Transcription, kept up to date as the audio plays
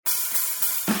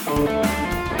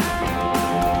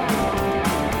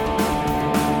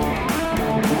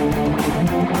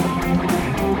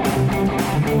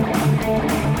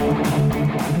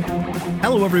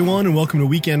Hello, everyone, and welcome to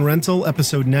Weekend Rental,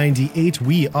 episode 98.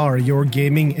 We are your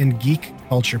gaming and geek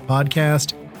culture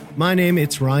podcast. My name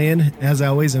is Ryan. As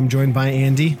always, I'm joined by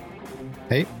Andy.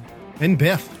 Hey. And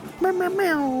Biff.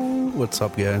 What's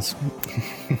up, guys?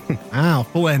 Wow,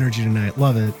 full energy tonight.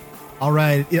 Love it. All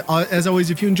right. As always,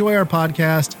 if you enjoy our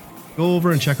podcast, go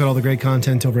over and check out all the great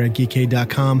content over at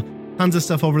geekade.com. Tons of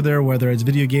stuff over there, whether it's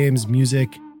video games,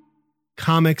 music,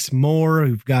 comics, more.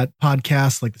 We've got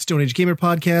podcasts like the Stone Age Gamer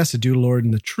podcast, The Doodle Lord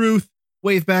and the Truth,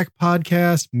 Waveback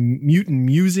podcast, Mutant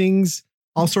Musings,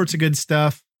 all sorts of good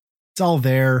stuff. It's all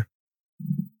there.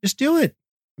 Just do it.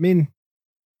 I mean,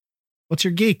 what's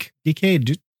your geek?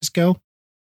 Geekade. Just go.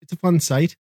 It's a fun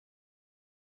site.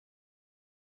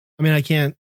 I mean, I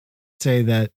can't say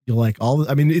that you'll like all.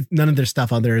 I mean, none of their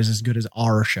stuff on there is as good as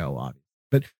our show, obviously.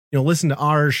 But listen to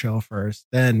our show first,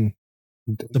 then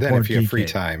if you have free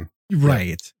time.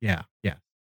 Right. Yeah.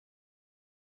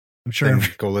 I'm sure. Then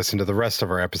go listen to the rest of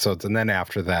our episodes, and then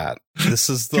after that, this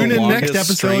is the longest, next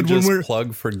episode when we're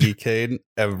plug for Geekade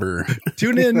ever.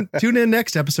 Tune in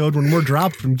next episode when we're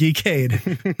dropped from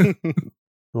Geekade.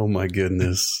 Oh my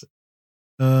goodness.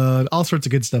 All sorts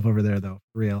of good stuff over there, though.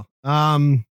 For real.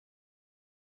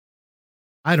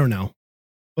 I don't know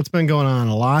what's been going on.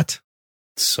 A lot.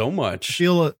 So much. I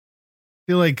feel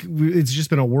like it's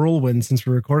just been a whirlwind since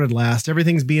we recorded last.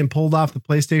 Everything's being pulled off the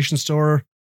PlayStation Store.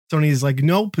 Sony's like,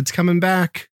 nope, it's coming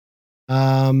back.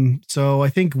 So I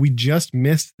think we just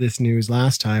missed this news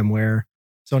last time where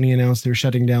Sony announced they were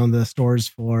shutting down the stores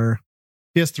for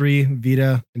PS3,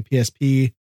 Vita, and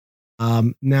PSP.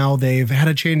 Now they've had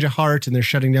a change of heart and they're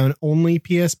shutting down only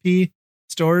PSP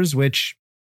stores, which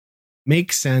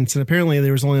makes sense. And apparently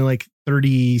there was only like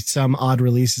 30 some odd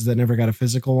releases that never got a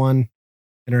physical one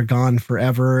and are gone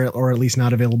forever, or at least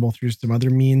not available through some other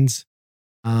means.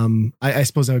 I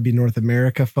suppose that would be North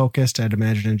America focused. I'd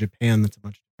imagine in Japan, that's a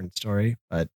much different story,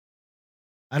 but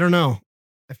I don't know.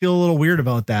 I feel a little weird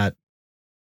about that.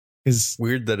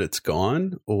 Weird that it's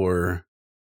gone, or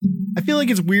I feel like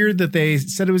it's weird that they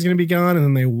said it was going to be gone and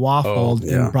then they waffled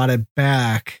and brought it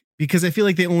back, because I feel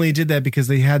like they only did that because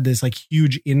they had this like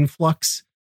huge influx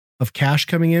of cash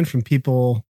coming in from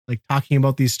people like talking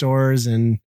about these stores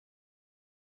and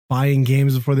buying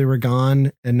games before they were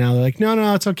gone. And now they're like,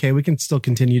 no, it's okay. We can still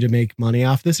continue to make money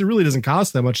off this. It really doesn't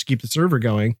cost that much to keep the server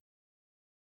going.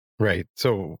 Right.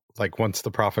 So like once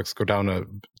the profits go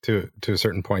down to a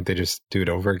certain point, they just do it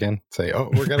over again. Say, oh,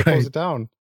 we're going to close it down.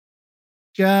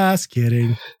 Just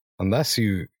kidding. Unless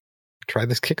you try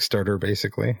this Kickstarter,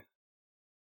 basically.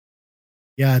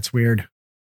 Yeah, it's weird.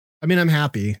 I mean, I'm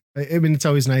happy. I mean, it's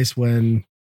always nice when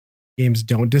games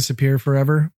don't disappear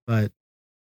forever, but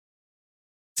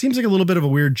seems like a little bit of a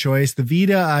weird choice. The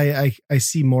Vita, I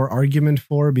see more argument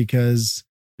for, because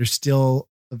there's still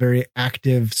a very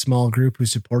active small group who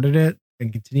supported it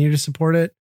and continue to support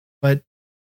it. But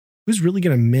who's really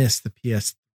going to miss the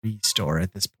PS3 store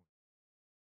at this point?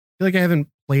 I feel like I haven't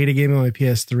played a game on my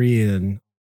PS3 and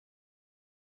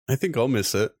I think I'll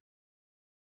miss it.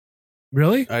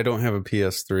 Really? I don't have a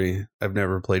PS3. I've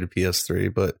never played a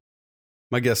PS3, but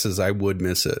my guess is I would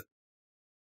miss it.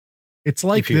 It's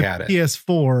like the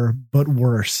PS4, but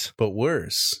worse. But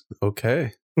worse.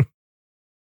 Okay.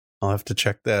 I'll have to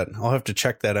check that. I'll have to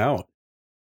check that out.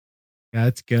 Yeah,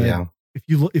 it's good. Yeah.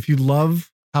 If you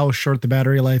love how short the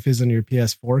battery life is on your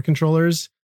PS4 controllers,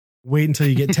 wait until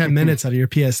you get 10 minutes out of your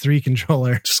PS3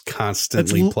 controller. Just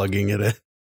constantly plugging it in.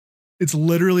 It's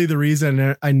literally the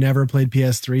reason I never played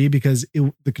PS3, because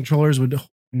the controllers would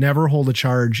never hold a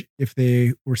charge if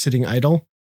they were sitting idle.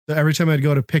 So every time I'd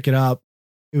go to pick it up,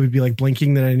 it would be like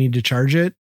blinking that I need to charge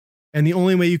it. And the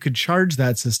only way you could charge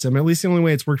that system, at least the only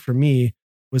way it's worked for me,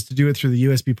 was to do it through the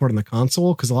USB port on the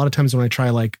console. Because a lot of times when I try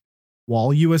like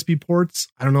wall USB ports,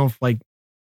 I don't know if like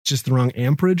it's just the wrong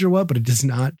amperage or what, but it does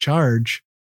not charge.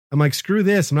 I'm like, screw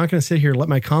this. I'm not going to sit here and let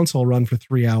my console run for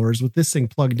 3 hours with this thing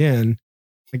plugged in.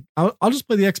 Like, I'll just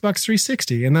play the Xbox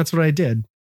 360. And that's what I did.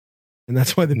 And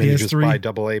that's why the PS3... You just buy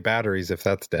AA batteries if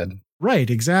that's dead. Right,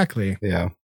 exactly.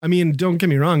 Yeah. I mean, don't get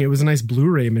me wrong. It was a nice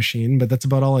Blu-ray machine, but that's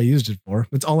about all I used it for.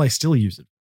 That's all I still use it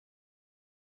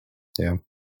for. Yeah.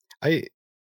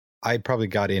 I probably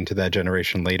got into that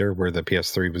generation later where the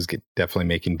PS3 was definitely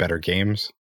making better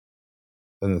games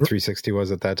than the 360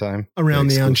 was at that time. Around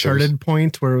the Uncharted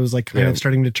point where it was like kind of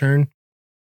starting to turn.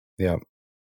 Yeah.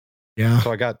 Yeah.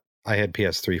 So I had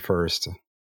PS3 first.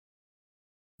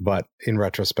 But in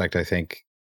retrospect, I think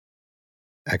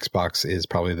Xbox is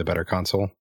probably the better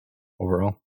console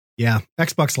overall. Yeah.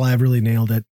 Xbox Live really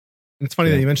nailed it. It's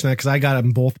funny that you mentioned that because I got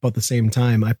them both about the same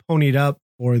time. I ponied up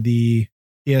for the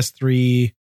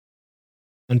PS3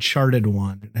 Uncharted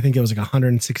one. I think it was like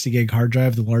 160 gig hard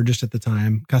drive, the largest at the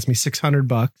time. Cost me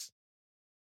 $600.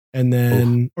 And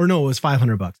then, or no, it was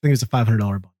 $500. I think it was a $500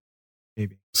 bundle,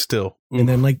 maybe. Still. And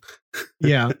then like,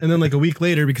 yeah. And then like a week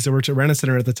later, because I worked at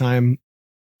Rent-A-Center at the time,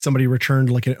 somebody returned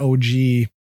like an OG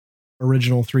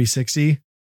original 360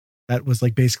 that was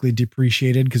like basically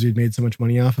depreciated because we'd made so much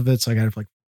money off of it. So I got it for like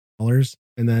 $4.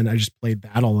 And then I just played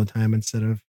that all the time instead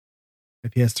of my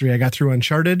PS3. I got through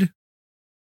Uncharted.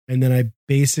 And then I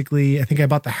think I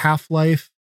bought the Half-Life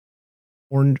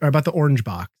Orange, or I bought the Orange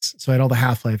box. So I had all the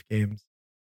Half-Life games.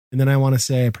 And then I want to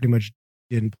say I pretty much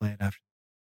didn't play it after.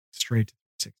 Straight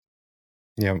to 360.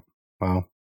 Yep. Wow.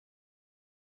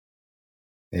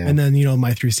 Yeah. And then,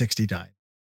 my 360 died.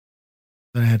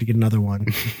 Then I had to get another one.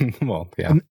 Well,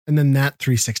 yeah. And then that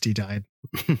 360 died.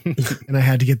 And I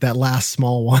had to get that last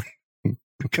small one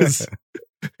because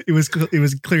it was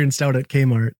clearanced out at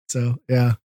Kmart. So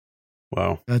yeah.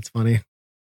 Wow. That's funny.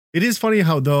 It is funny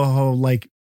how like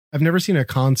I've never seen a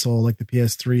console like the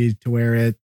PS3 to where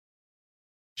it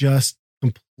just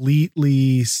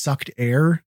completely sucked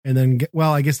air and then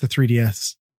I guess the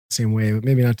 3DS same way, but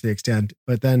maybe not to the extent.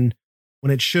 But then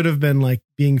when it should have been like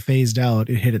being phased out,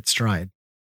 it hit its stride.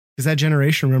 Because that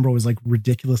generation, remember, was like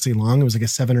ridiculously long. It was like a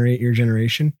 7 or 8 year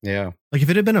generation. Yeah. Like if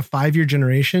it had been a 5-year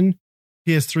generation,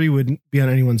 PS3 wouldn't be on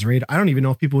anyone's radar. I don't even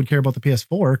know if people would care about the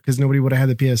PS4 because nobody would have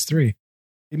had the PS3.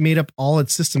 It made up all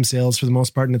its system sales for the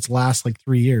most part in its last like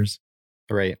 3 years.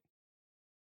 Right.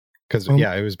 Because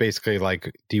it was basically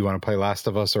like, do you want to play Last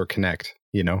of Us or Kinect?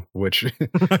 Which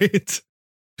right.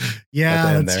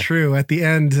 Yeah, that's true. At the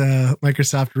end,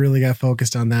 Microsoft really got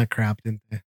focused on that crap, didn't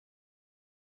they?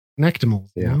 Kinectimals,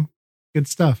 good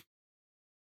stuff.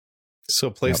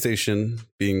 So PlayStation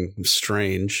being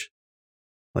strange,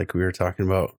 like we were talking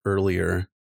about earlier.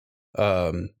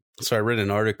 So I read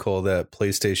an article that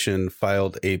PlayStation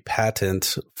filed a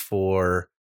patent for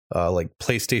like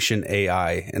PlayStation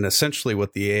AI. And essentially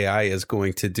what the AI is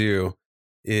going to do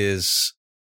is,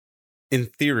 in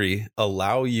theory,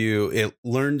 it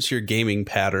learns your gaming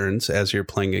patterns as you're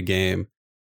playing a game.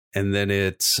 And then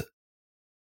if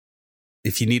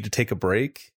you need to take a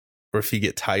break, or if you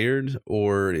get tired,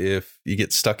 or if you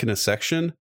get stuck in a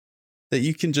section, that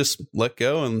you can just let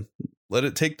go and let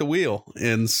it take the wheel.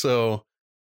 And so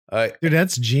dude,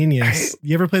 that's genius.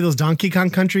 You ever play those Donkey Kong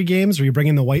Country games where you bring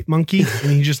in the white monkey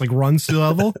and he just like runs through the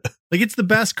level? Like it's the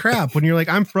best crap. When you're like,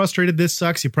 I'm frustrated, this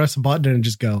sucks. You press a button and it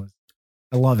just goes.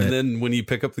 I love it. And then when you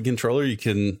pick up the controller, you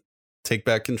can take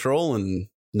back control and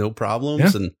no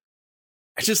problems. Yeah. And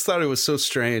I just thought it was so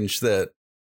strange that,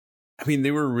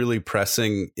 they were really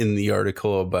pressing in the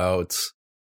article about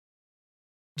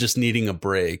just needing a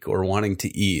break or wanting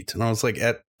to eat. And I was like,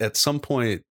 at some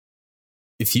point,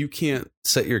 if you can't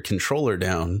set your controller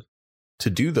down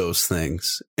to do those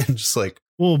things and just like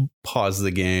pause the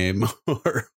game,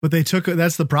 but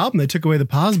that's the problem. They took away the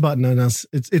pause button on us.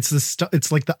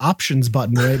 It's like the options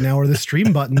button right now or the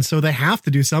stream button. So they have to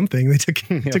do something. They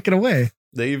took it away.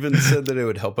 They even said that it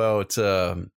would help out,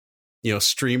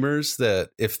 streamers, that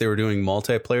if they were doing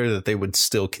multiplayer, that they would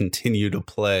still continue to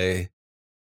play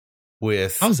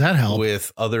with, how does that help?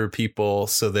 With other people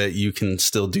so that you can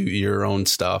still do your own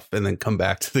stuff and then come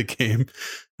back to the game.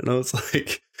 And I was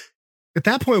like, at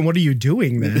that point, what are you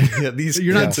doing then? Yeah,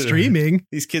 you're not streaming.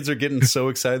 These kids are getting so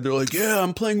excited. They're like, yeah,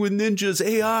 I'm playing with Ninja's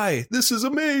AI. This is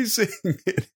amazing.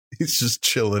 He's just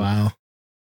chilling. Wow.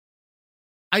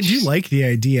 I do like the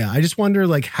idea. I just wonder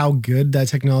like how good that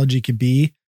technology could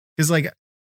be. Because like,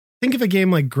 think of a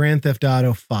game like Grand Theft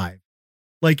Auto 5.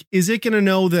 Like, is it going to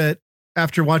know that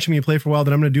after watching me play for a while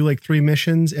that I'm going to do like 3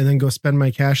 missions and then go spend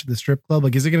my cash at the strip club?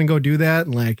 Like, is it going to go do that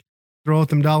and like throw out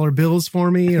them dollar bills for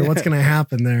me, or what's going to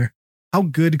happen there? How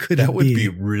good could that be? That would be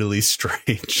really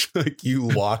strange. Like you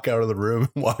walk out of the room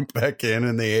and walk back in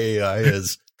and the AI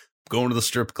is going to the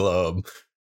strip club.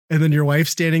 And then your wife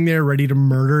standing there ready to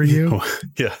murder you.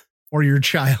 Yeah. Or your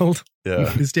child.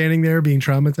 Yeah. Is standing there being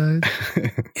traumatized.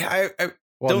 Yeah.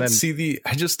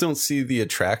 I just don't see the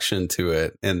attraction to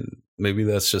it. And maybe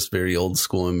that's just very old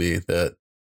school in me, that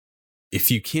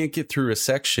if you can't get through a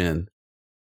section,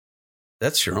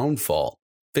 that's your own fault.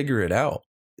 Figure it out.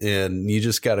 And you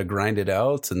just got to grind it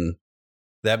out. And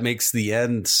that makes the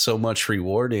end so much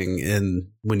rewarding. And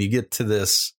when you get to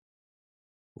this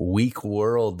weak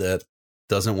world that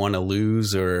doesn't want to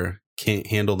lose or can't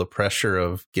handle the pressure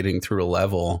of getting through a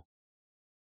level,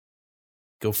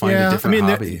 go find a different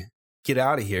hobby. Get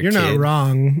out of here. You're kid. Not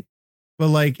wrong. But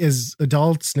like as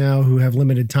adults now who have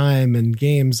limited time and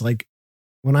games, like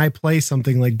when I play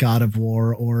something like God of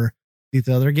War or these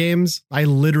other games, I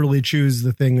literally choose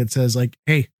the thing that says like,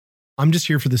 hey, I'm just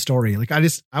here for the story. Like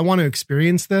I want to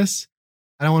experience this.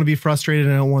 I don't want to be frustrated.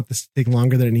 And I don't want this to take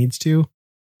longer than it needs to.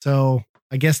 So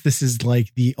I guess this is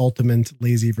like the ultimate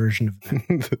lazy version of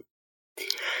that.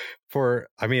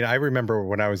 I remember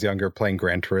when I was younger playing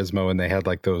Gran Turismo and they had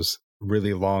like those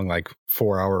really long, like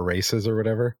 4-hour races or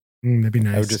whatever. That'd be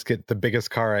nice. I would just get the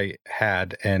biggest car I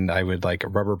had and I would like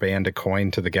rubber band a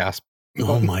coin to the gas.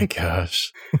 Oh my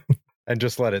gosh. And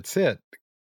just let it sit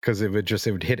because it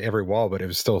would hit every wall, but it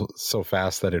was still so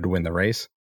fast that it'd win the race.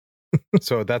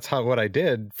 So that's what I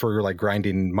did for like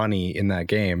grinding money in that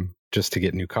game just to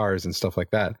get new cars and stuff like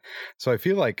that. So I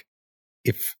feel like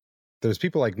if there's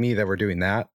people like me that were doing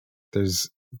that, they're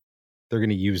going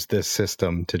to use this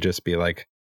system to just be like,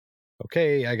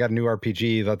 okay, I got a new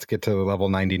RPG. Let's get to level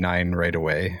 99 right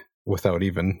away without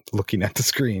even looking at the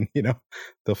screen. You know,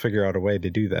 they'll figure out a way to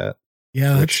do that.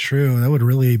 Yeah, that's true. That would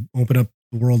really open up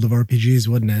the world of RPGs,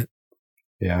 wouldn't it?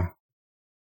 Yeah.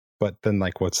 But then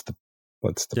like, what's the point?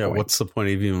 What's the point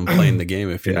of even playing the game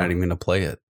if you're not even going to play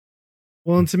it?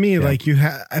 Well, and to me, like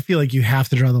I feel like you have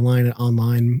to draw the line at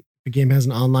online. The game has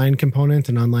an online component,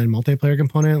 an online multiplayer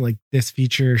component. Like this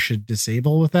feature should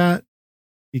disable with that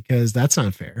because that's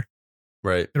not fair.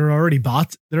 Right. There are already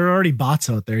bots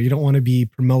out there. You don't want to be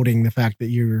promoting the fact that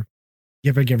you're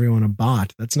giving everyone a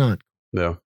bot. That's not.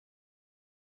 No.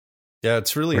 Yeah,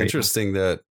 it's really interesting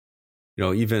that, you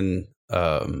know, even,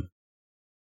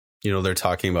 you know, they're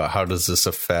talking about how does this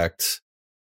affect,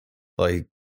 like,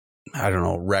 I don't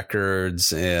know,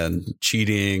 records and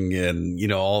cheating and, you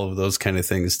know, all of those kind of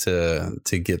things to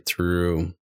get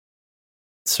through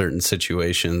certain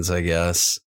situations, I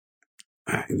guess.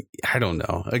 I don't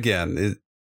know. Again,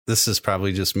 this is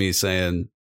probably just me saying,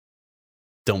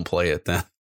 don't play it then.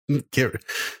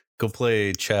 Go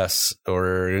play chess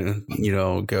or, you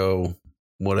know, go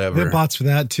whatever. They have bots for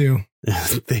that too.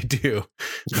 They do.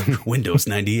 Windows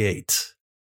 98.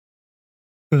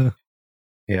 Yeah,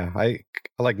 I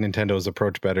like Nintendo's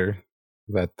approach better.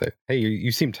 Hey,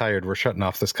 you seem tired. We're shutting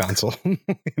off this console. You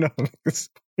know.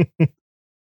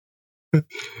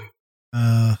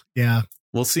 Yeah.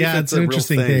 We'll see if it's an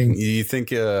interesting thing. You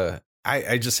think?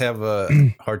 I just have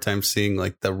a hard time seeing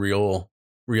like the real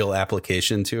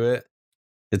application to it.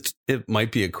 It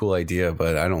might be a cool idea,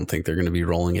 but I don't think they're going to be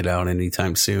rolling it out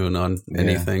anytime soon on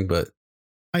anything. But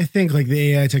I think like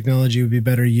the AI technology would be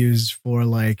better used for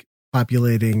like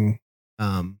populating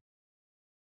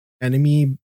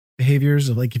enemy behaviors.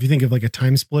 Of like if you think of like a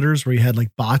time splitters where you had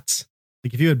like bots,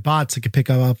 like if you had bots that could pick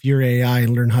up your AI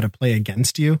and learn how to play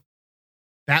against you,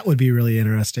 that would be really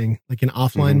interesting. Like in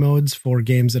offline modes for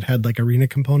games that had like arena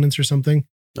components or something.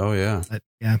 Oh yeah. But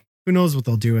yeah. Who knows what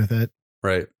they'll do with it?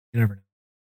 Right. You never know.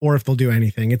 Or if they'll do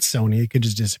anything. It's Sony. It could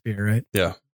just disappear, right?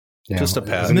 Yeah. Just a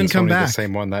patent. And then come back. The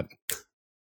same one that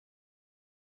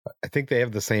I think they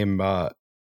have the same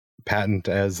patent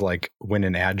as like when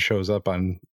an ad shows up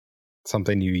on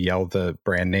something, you yell the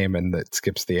brand name and it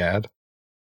skips the ad.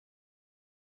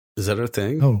 Is that a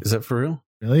thing? Oh. Is that for real?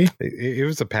 Really? It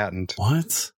was a patent.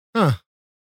 What? Huh.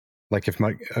 Like if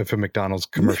a McDonald's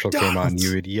commercial came on,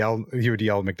 you would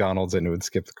yell McDonald's and it would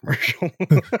skip the commercial.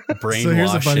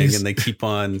 Brainwashing, and they keep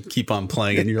on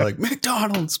playing, and you're like,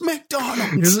 McDonald's.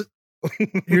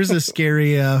 Here's a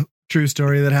scary true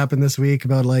story that happened this week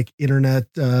about like internet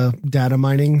data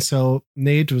mining. So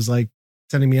Nate was like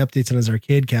sending me updates on his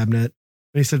arcade cabinet.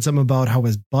 And he said something about how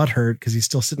his butt hurt because he's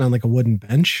still sitting on like a wooden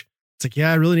bench. It's like,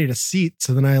 yeah, I really need a seat.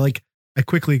 So then I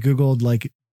quickly Googled like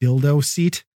dildo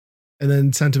seat. And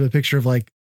then sent him a picture of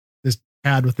like this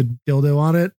ad with a dildo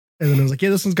on it. And then I was like,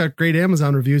 yeah, this one's got great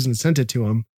Amazon reviews, and sent it to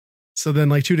him. So then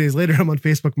like 2 days later, I'm on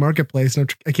Facebook Marketplace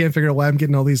and I can't figure out why I'm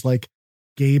getting all these like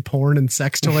gay porn and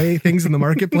sex toy things in the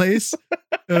marketplace.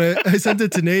 And I sent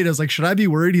it to Nate. I was like, should I be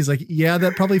worried? He's like, yeah,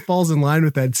 that probably falls in line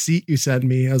with that seat you sent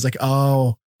me. I was like,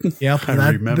 oh, yeah, I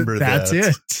remember that's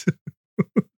it.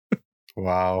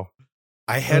 Wow.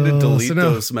 I had to delete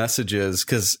those messages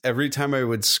because every time I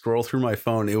would scroll through my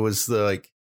phone, it was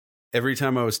every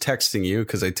time I was texting you,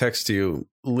 because I text you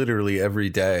literally every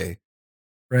day.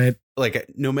 Right.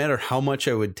 Like no matter how much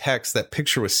I would text, that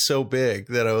picture was so big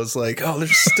that I was like, oh,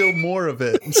 there's still more of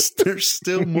it. There's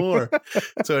still more.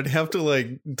 So I'd have to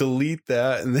like delete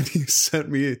that. And then he sent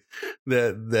me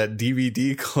that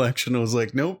DVD collection. I was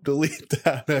like, nope, delete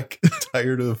that. I get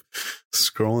tired of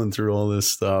scrolling through all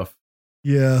this stuff.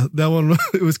 Yeah, that one,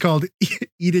 it was called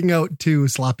Eating Out 2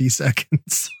 Sloppy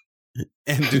Seconds.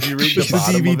 And did you read the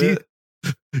bottom of it?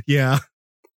 Yeah.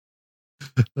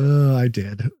 I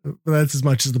did. But that's as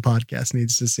much as the podcast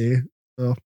needs to see.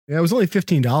 So, yeah, it was only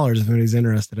 $15 if anybody's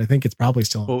interested. I think it's probably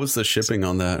still. What was the shipping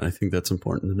on that? I think that's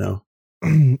important to know.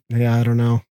 Yeah, I don't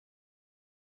know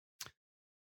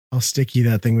how sticky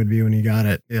that thing would be when you got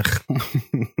it.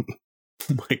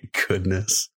 My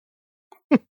goodness.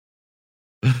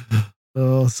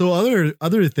 So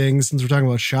other things, since we're talking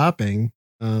about shopping,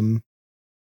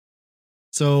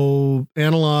 so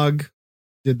Analog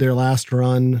did their last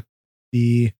run,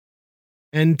 the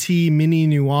NT Mini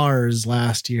Noirs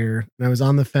last year, and I was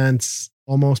on the fence,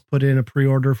 almost put in a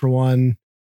pre-order for one,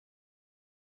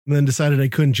 and then decided I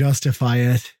couldn't justify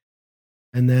it.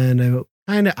 And then I've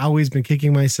kind of always been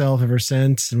kicking myself ever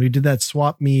since. And we did that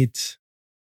swap meet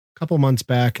a couple months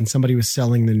back, and somebody was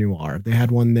selling the Noir. They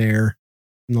had one there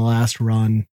in the last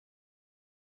run.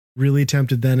 Really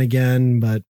tempted then again,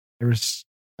 but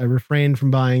I refrained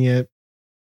from buying it.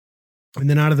 And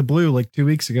then out of the blue, like 2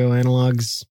 weeks ago,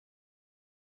 Analogs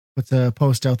puts a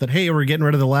post out that, hey, we're getting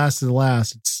rid of the last of the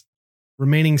last. It's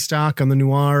remaining stock on the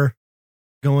Noir,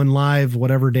 going live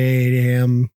whatever day, 8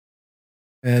 a.m.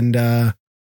 And I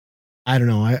don't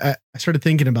know. I started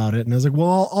thinking about it, and I was like,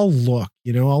 well, I'll look.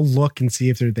 I'll look and see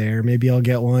if they're there. Maybe I'll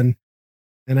get one.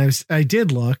 And I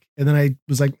did look, and then I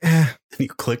was like, And you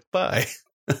clicked buy.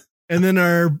 And then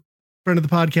our friend of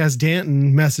the podcast,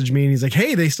 Danton, messaged me, and he's like,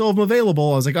 hey, they still have them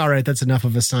available. I was like, all right, that's enough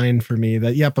of a sign for me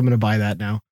that, yep, I'm going to buy that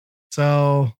now.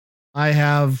 So I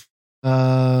have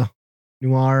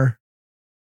Noir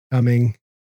coming.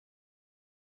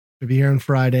 It'll be here on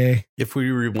Friday. If we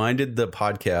rewinded the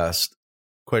podcast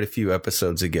quite a few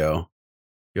episodes ago,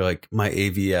 you're like, my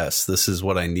AVS, this is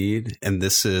what I need. And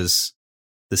this is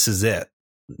it.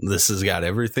 This has got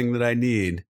everything that I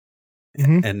need.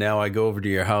 Mm-hmm. And now I go over to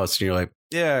your house and you're like,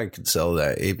 yeah, I could sell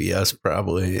that AVS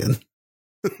probably. And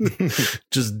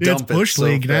just dump it Bush so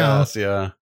League fast. now. Yeah.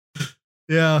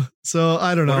 Yeah. So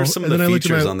I don't know. What are some of the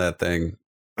features on that thing?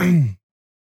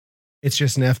 It's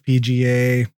just an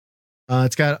FPGA.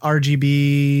 It's got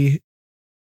RGB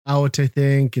out, I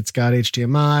think. It's got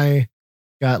HDMI.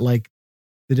 Got like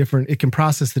it can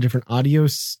process the different audio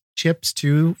chips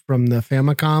too from the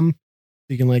Famicom.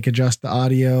 You can like adjust the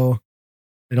audio.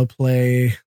 It'll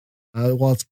play,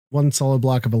 it's one solid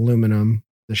block of aluminum,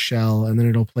 the shell, and then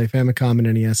it'll play Famicom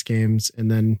and NES games.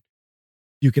 And then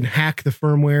you can hack the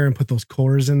firmware and put those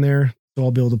cores in there. So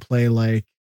I'll be able to play like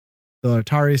the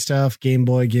Atari stuff, Game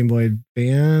Boy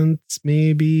Advance,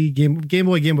 maybe Game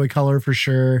Boy Color for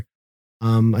sure.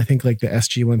 I think like the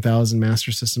SG-1000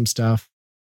 Master System stuff.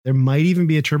 There might even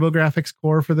be a TurboGrafx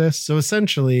core for this. So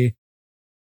essentially,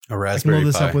 a Raspberry I can load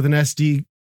this Pi. up with an SD.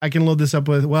 I can load this up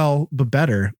with, but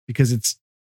better, because it's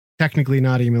technically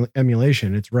not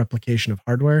emulation. It's replication of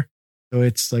hardware. So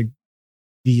it's like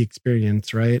the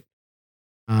experience, right?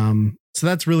 So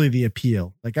that's really the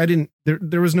appeal. Like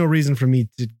there was no reason for me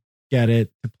to get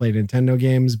it to play Nintendo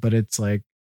games, but it's like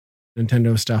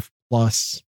Nintendo stuff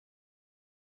plus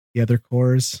the other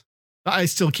cores. I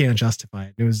still can't justify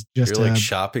it. It was just like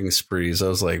shopping sprees. I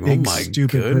was like, oh big, my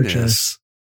stupid goodness. Purchase.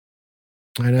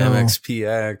 I know.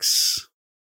 MXPX.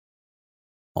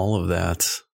 All of that.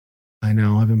 I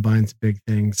know. I've been buying some big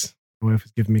things. My wife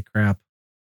was giving me crap.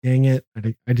 Dang it.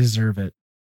 I deserve it.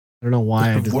 I don't know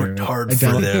why I deserve worked it. hard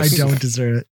for this. I don't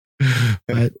deserve it.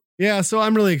 But yeah, so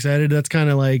I'm really excited. That's kind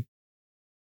of like,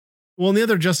 well, and the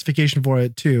other justification for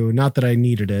it too, not that I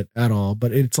needed it at all,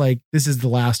 but it's like, this is the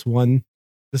last one.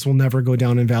 This will never go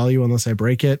down in value unless I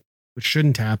break it, which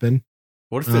shouldn't happen.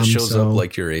 What if it shows up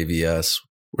like your AVS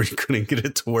where you couldn't get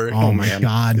it to work? Oh my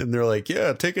God. And they're like,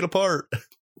 yeah, take it apart.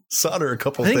 Solder a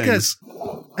couple things.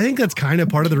 I think that's kind of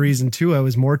part of the reason too. I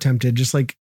was more tempted, just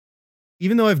like,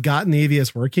 even though I've gotten the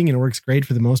AVS working and it works great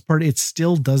for the most part, it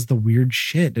still does the weird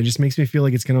shit. It just makes me feel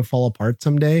like it's going to fall apart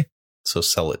someday. So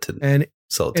sell it to me.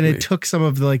 It took some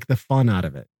of the fun out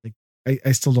of it. Like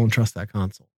I still don't trust that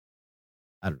console.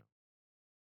 I don't know.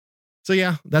 So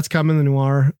yeah, that's coming, the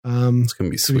Noir. It's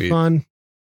gonna be sweet. Be fun.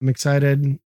 I'm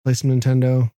excited. Play some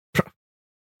Nintendo.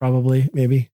 Probably,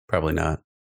 maybe. Probably not.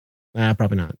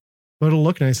 Probably not. But it'll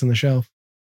look nice on the shelf.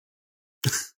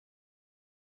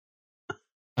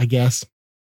 I guess.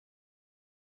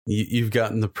 You've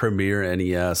gotten the Premier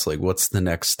NES. Like, what's the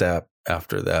next step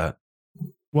after that?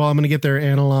 Well, I'm going to get their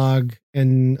Analog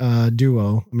and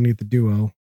Duo. I'm going to get the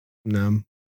Duo from them.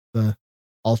 The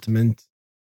Ultimate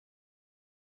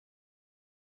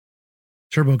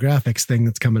TurboGrafx thing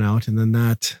that's coming out. And then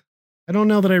that, I don't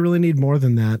know that I really need more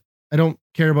than that. I don't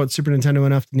care about Super Nintendo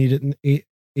enough to need it in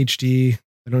HD.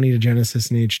 I don't need a Genesis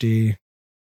in HD.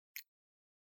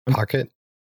 Pocket?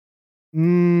 I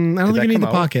don't think I need the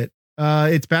Pocket.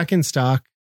 It's back in stock.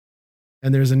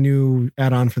 And there's a new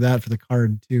add-on for that for the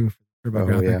card too, for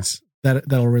TurboGrafx.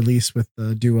 That'll release with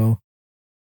the Duo.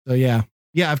 So yeah,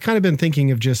 I've kind of been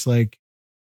thinking of just like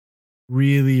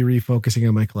really refocusing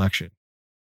on my collection.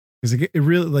 because it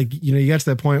really, like, you got to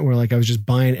that point where like I was just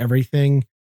buying everything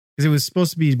because it was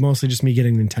supposed to be mostly just me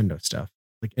getting Nintendo stuff,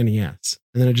 like NES,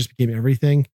 and then it just became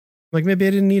everything. Like maybe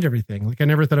I didn't need everything. Like I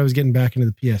never thought I was getting back into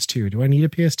the PS2. Do I need a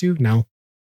PS2? No.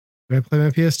 Do I play my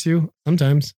PS2?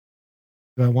 Sometimes.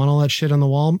 Do I want all that shit on the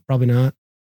wall? Probably not.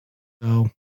 So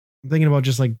I'm thinking about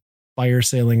just like fire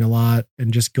sailing a lot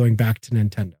and just going back to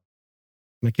Nintendo.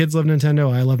 My kids love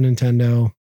Nintendo. I love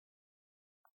Nintendo.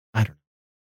 I don't know.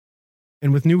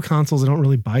 And with new consoles, I don't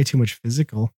really buy too much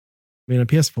physical. I mean, a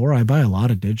PS4, I buy a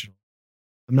lot of digital.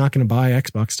 I'm not going to buy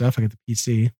Xbox stuff. I got the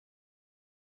PC.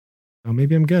 So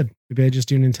maybe I'm good. Maybe I just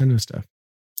do Nintendo stuff.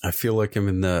 I feel like I'm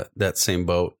in that same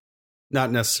boat. Not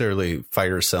necessarily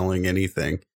fire selling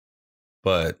anything,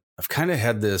 but I've kind of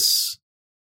had this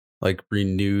like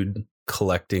renewed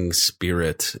collecting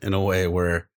spirit in a way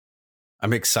where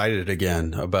I'm excited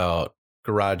again about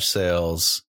garage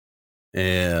sales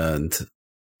and,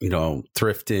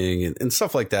 thrifting and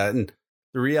stuff like that. And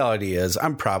the reality is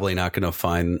I'm probably not going to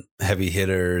find heavy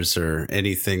hitters or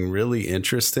anything really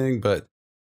interesting, but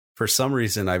for some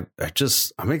reason I'm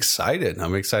excited.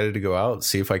 I'm excited to go out and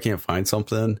see if I can't find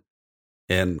something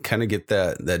and kind of get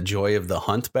that joy of the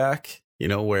hunt back,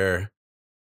 where,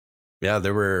 yeah,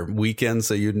 there were weekends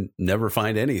that you'd never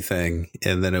find anything.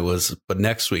 And then but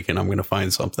next weekend I'm going to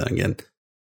find something.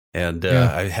 And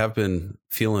I have been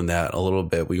feeling that a little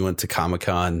bit. We went to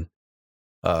Comic-Con,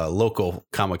 local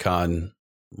Comic-Con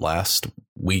last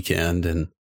weekend. And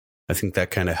I think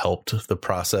that kind of helped the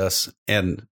process,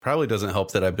 and probably doesn't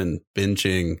help that I've been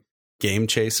binging Game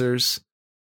Chasers.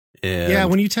 And yeah,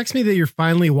 when you text me that you're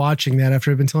finally watching that after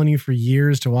I've been telling you for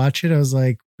years to watch it, I was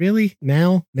like, really?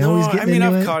 Now he's getting into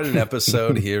I've it? caught an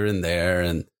episode here and there,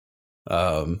 and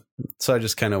so I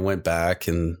just kind of went back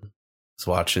and was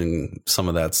watching some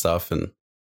of that stuff, and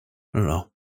I don't know,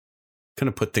 kind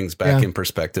of put things back in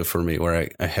perspective for me, where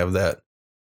I have that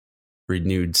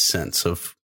renewed sense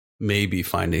of maybe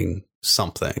finding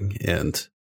something, and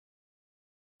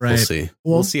we'll see.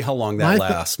 We'll see how long that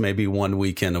lasts. Maybe one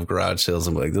weekend of garage sales,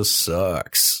 I'm like, this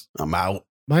sucks. I'm out.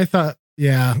 My thought,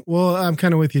 yeah. Well, I'm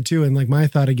kind of with you too. And like my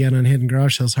thought again on hitting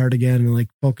garage sales hard again and like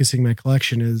focusing my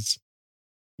collection is,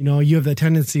 you have that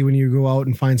tendency when you go out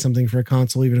and find something for a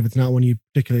console, even if it's not one you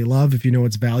particularly love, if you know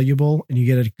it's valuable and you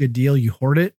get a good deal, you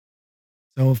hoard it.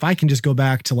 So if I can just go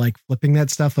back to like flipping that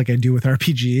stuff like I do with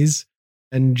RPGs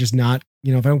and just not,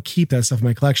 if I don't keep that stuff in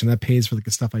my collection, that pays for like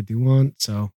the stuff I do want.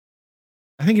 So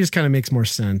I think it just kind of makes more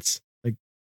sense. Like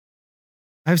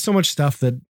I have so much stuff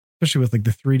that, especially with like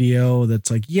the 3DO,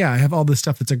 that's like, yeah, I have all this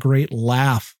stuff that's a great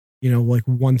laugh, like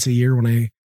once a year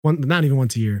not even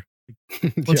once a year,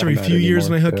 like once every few years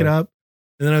when I hook it up.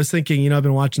 And then I was thinking, I've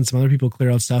been watching some other people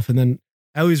clear out stuff. And then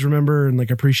I always remember and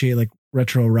like appreciate like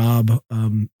Retro Rob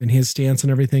and his stance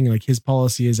and everything. Like his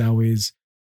policy is always,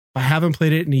 if I haven't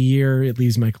played it in a year, it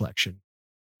leaves my collection.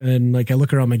 And like I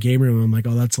look around my game room, I'm like,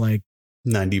 oh, that's like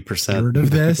 90% of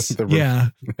this. Yeah.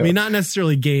 I mean, not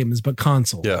necessarily games, but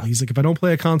console. Yeah. He's like, if I don't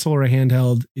play a console or a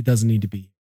handheld, it doesn't need to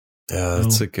be. Yeah,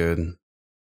 that's a good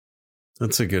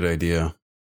idea.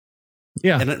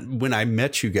 Yeah. And when I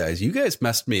met you guys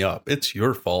messed me up. It's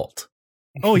your fault.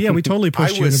 Oh yeah, we totally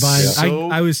pushed you into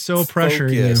buying. I was so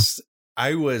pressuring you.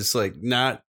 I was like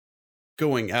not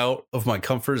going out of my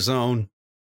comfort zone.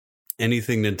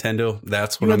 Anything Nintendo,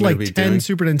 that's what I'm going to be doing. 10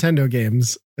 Super Nintendo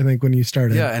games, I think, when you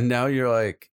started. Yeah, and now you're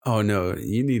like, oh no,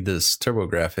 you need this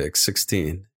TurboGrafx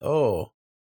 16. Oh,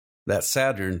 that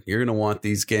Saturn, you're going to want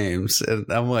these games. And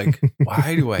I'm like,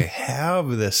 why do I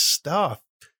have this stuff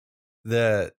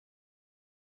that,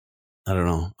 I don't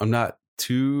know, I'm not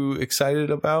too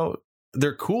excited about?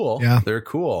 They're cool. Yeah. They're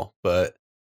cool, but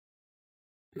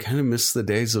I kind of miss the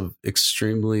days of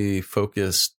extremely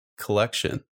focused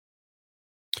collection.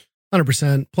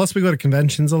 100%. Plus, we go to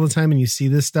conventions all the time and you see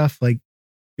this stuff. Like,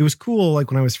 it was cool,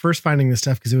 like, when I was first finding this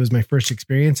stuff because it was my first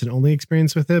experience and only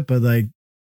experience with it. But, like,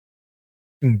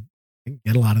 I can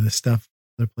get a lot of this stuff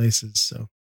other places. So,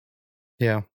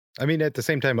 yeah. I mean, at the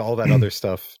same time, all that other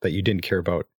stuff that you didn't care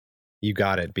about, you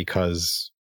got it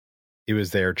because it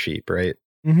was there cheap, right?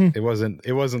 Mm-hmm.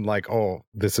 It wasn't like, oh,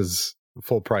 this is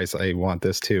full price. I want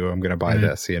this too. I'm going to buy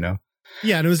this,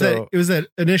 Yeah, and it was that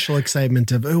initial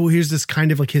excitement of, oh, here's this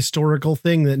kind of like historical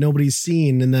thing that nobody's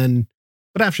seen, and then,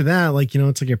 but after that, like,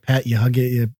 it's like your pet, you hug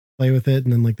it, you play with it,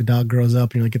 and then like the dog grows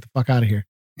up, and you're like, get the fuck out of here.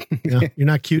 You're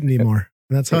not cute anymore.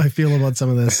 And that's how I feel about some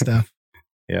of this stuff.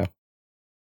 Yeah,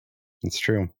 it's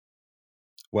true.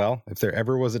 Well, if there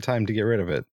ever was a time to get rid of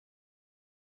it,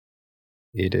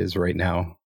 it is right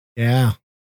now. Yeah,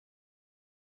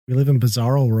 we live in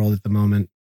bizarro world at the moment.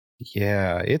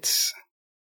 Yeah, it's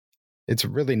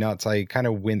really nuts. I kind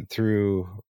of went through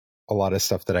a lot of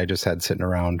stuff that I just had sitting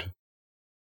around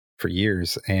for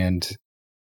years. And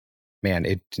man,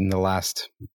 it in the last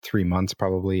 3 months,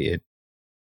 probably it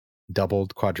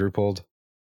doubled, quadrupled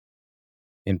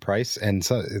in price. And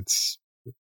so it's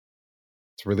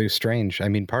really strange. I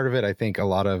mean, part of it, I think a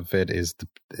lot of it is,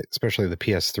 especially the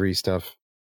PS3 stuff,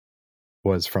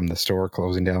 was from the store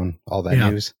closing down, all that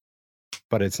news.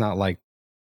 But it's not like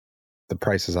the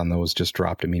prices on those just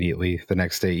dropped immediately the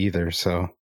next day either. So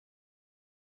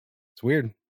it's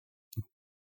weird.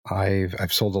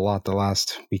 I've sold a lot the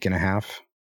last week and a half,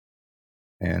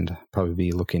 and probably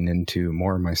be looking into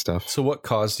more of my stuff. So what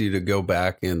caused you to go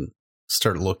back and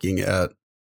start looking at,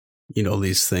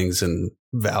 these things and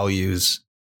values?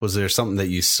 Was there something that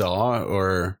you saw,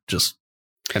 or just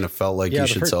kind of felt like you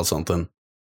should sell something?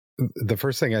 The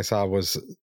first thing I saw was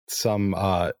some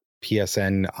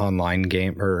PSN online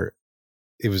game, or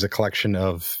it was a collection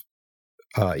of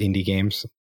indie games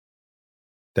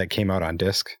that came out on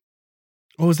disc.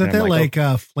 Oh, was that like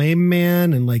Flame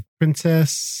Man and like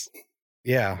Princess?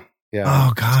 Yeah.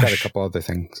 Oh gosh, it's got a couple other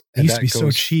things. It used to be so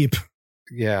cheap.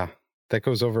 Yeah, that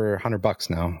goes over $100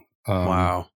 now.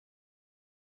 Wow.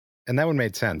 And that one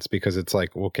made sense because it's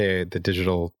like, okay, the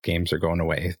digital games are going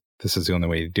away. This is the only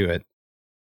way to do it.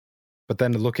 But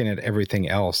then looking at everything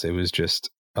else, it was just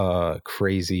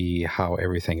crazy how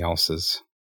everything else is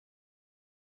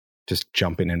just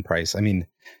jumping in price. I mean,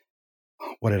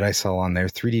 what did I sell on there?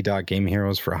 3D Dot Game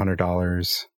Heroes for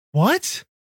 $100. What?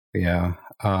 Yeah.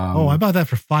 I bought that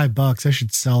for $5. I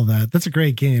should sell that. That's a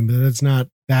great game, but it's not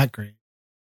that great.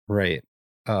 Right.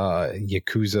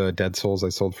 Yakuza Dead Souls I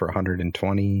sold for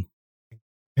 $120.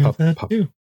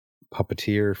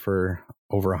 Puppeteer for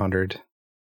over 100.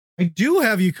 I do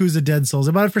have Yakuza Dead Souls.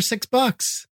 I bought it for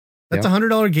 $6. That's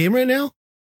 $100 game right now.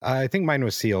 I think mine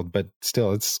was sealed, but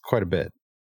still, it's quite a bit.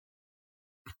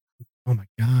 Oh my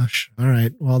gosh! All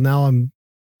right. Well, now I'm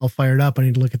all fired up. I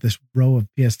need to look at this row of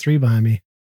PS3 behind me.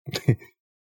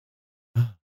 I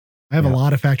have a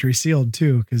lot of factory sealed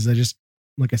too, because I just,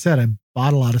 like I said, I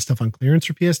bought a lot of stuff on clearance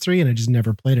for PS3, and I just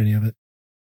never played any of it.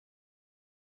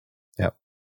 Yep.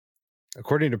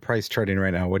 According to price charting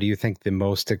right now, what do you think the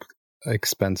most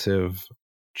expensive,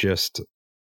 just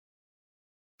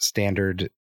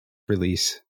standard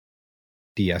release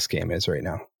DS game is right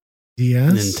now?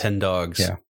 DS? Nintendogs.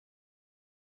 Yeah.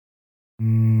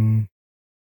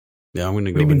 Yeah, I'm going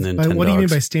to go with Nintendogs. What do you mean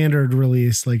by standard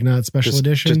release? Like not special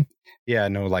edition?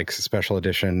 No, like special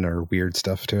edition or weird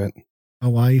stuff to it.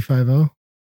 Hawaii 5.0?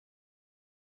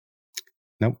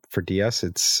 Nope. For DS,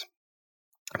 it's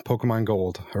Pokemon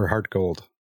Gold or Heart Gold.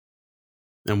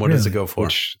 And what does it go for?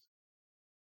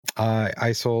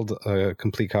 I sold a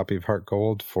complete copy of Heart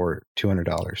Gold for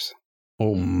 $200.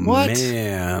 Oh, what?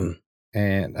 Man.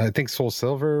 And I think Soul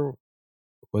Silver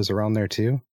was around there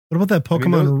too. What about that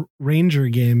Pokemon Ranger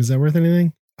game? Is that worth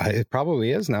anything? It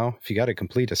probably is now, if you got it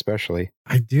complete, especially.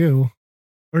 I do.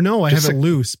 Or no, I have it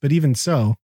loose, but even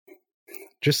so.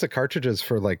 Just the cartridges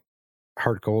for like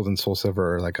Heart Gold and Soul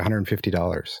Silver are like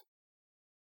 $150.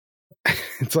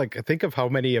 It's like, think of how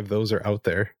many of those are out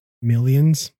there.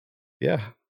 Millions? Yeah.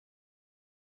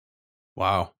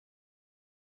 Wow.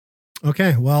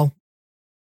 Okay, well,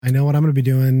 I know what I'm going to be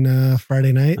doing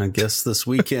Friday night. I guess this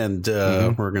weekend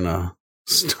we're going to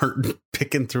start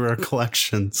picking through our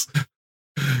collections.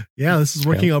 Yeah, this is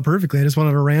working out perfectly. I just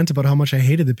wanted to rant about how much I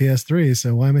hated the PS3,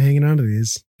 so why am I hanging on to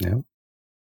these? Yeah.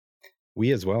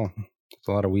 Wii as well. There's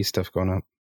a lot of Wii stuff going up.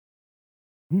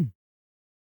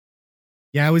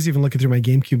 Yeah, I was even looking through my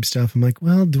GameCube stuff. I'm like,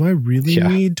 well, do I really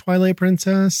need Twilight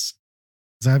Princess?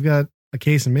 Because I've got a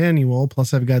case and manual,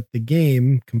 plus I've got the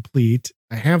game complete.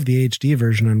 I have the HD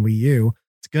version on Wii U.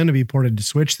 It's going to be ported to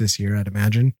Switch this year, I'd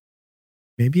imagine.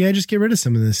 Maybe I just get rid of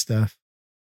some of this stuff.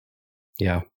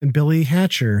 Yeah. And Billy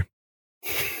Hatcher.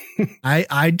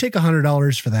 I'd take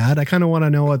 $100 for that. I kind of want to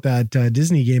know what that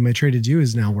Disney game I traded you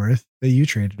is now worth that you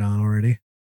traded on already.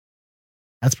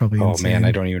 That's probably insane. Man,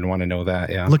 I don't even want to know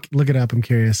that. Yeah. Look it up. I'm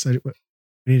curious. We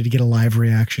needed to get a live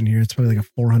reaction here. It's probably like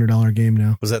a $400 game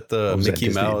now. Was that the Mickey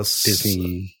Mouse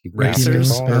Disney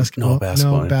Racers? Basketball?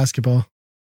 No, basketball.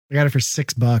 I got it for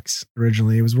 $6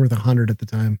 originally. It was worth 100 at the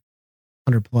time.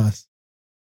 100 plus.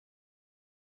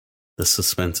 The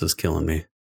suspense is killing me.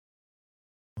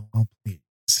 Oh, please.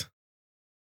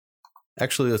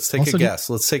 Actually, let's take a guess.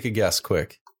 Let's take a guess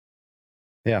quick.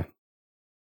 Yeah.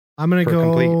 I'm going to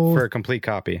go for a complete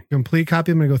copy. Complete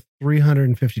copy. I'm going to go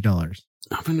 $350.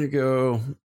 I'm going to go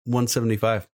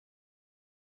 $175.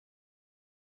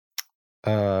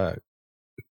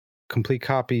 Complete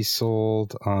copy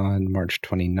sold on March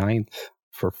 29th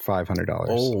for $500.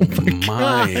 Oh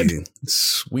my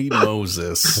sweet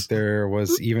Moses. But there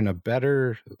was even a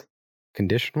better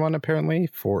condition one apparently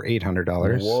for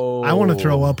 $800. Whoa. I want to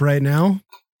throw up right now.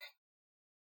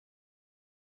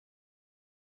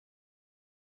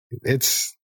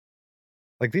 It's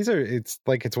like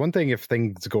it's one thing if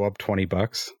things go up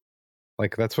 $20.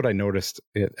 Like that's what I noticed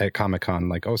at Comic-Con.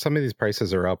 Like, oh, some of these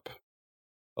prices are up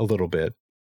a little bit.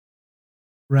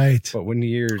 Right. But when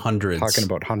you're talking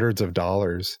about hundreds of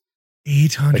dollars,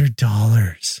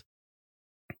 $800.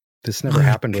 This never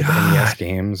happened with NES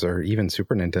games or even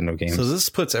Super Nintendo games. So this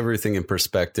puts everything in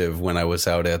perspective when I was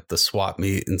out at the swap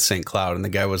meet in St. Cloud and the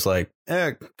guy was like,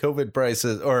 COVID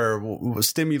prices or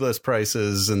stimulus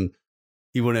prices, and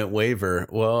he wouldn't waver.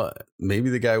 Well, maybe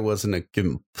the guy wasn't a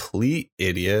complete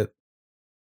idiot.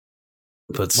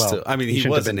 But still, I mean, he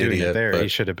was an idiot there. He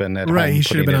should have been at right. home He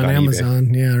should have been on Amazon,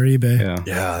 eBay. or eBay.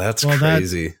 Yeah, that's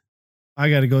crazy. I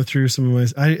got to go through some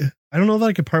of my. I don't know that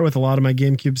I could part with a lot of my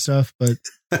GameCube stuff, but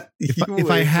if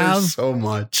I have so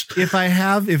much, if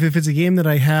it's a game that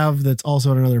I have that's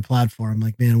also on another platform,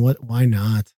 like, man, why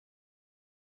not?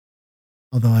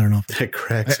 Although I don't know. That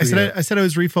cracks I said I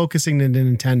was refocusing to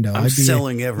Nintendo. I'm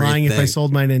selling everything. Lying if I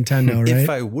sold my Nintendo, right? If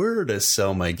I were to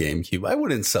sell my GameCube, I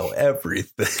wouldn't sell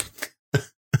everything.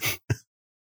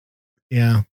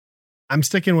 Yeah. I'm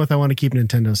sticking with I want to keep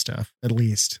Nintendo stuff, at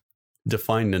least.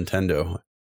 Define Nintendo.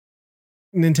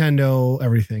 Nintendo,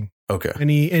 everything. Okay.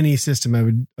 Any system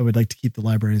I would like to keep the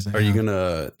libraries I have. Are you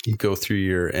gonna go through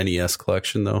your NES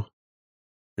collection though?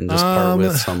 And just part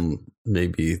with some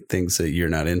maybe things that you're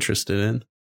not interested in?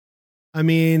 I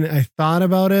mean, I thought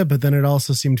about it, but then it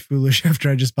also seemed foolish after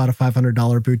I just bought a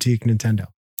 $500 boutique Nintendo.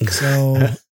 So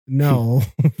no.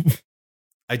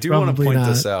 I do want to point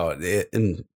this out.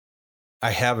 And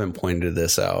I haven't pointed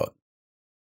this out,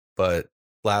 but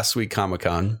last week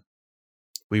Comic-Con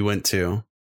we went to,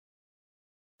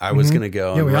 I was going to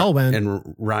go. Yeah, we all went.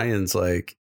 And Ryan's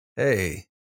like, hey,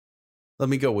 let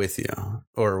me go with you,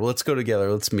 or let's go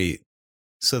together. Let's meet.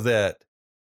 So that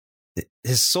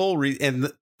his sole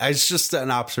and it's just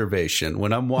an observation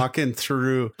when I'm walking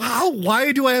through.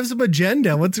 Why do I have some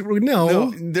agenda?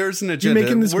 No, there's an agenda. You're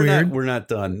making this weird. We're not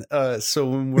done. So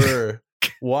when we're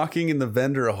walking in the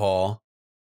vendor hall,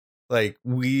 like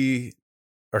we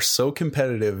are so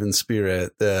competitive in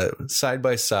spirit that side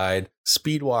by side,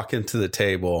 speed walk into the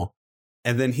table.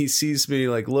 And then he sees me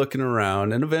like looking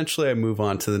around, and eventually I move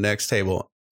on to the next table.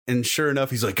 And sure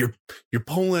enough, he's like, you're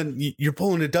pulling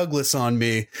a Douglas on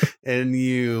me. And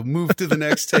you move to the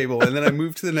next table. And then I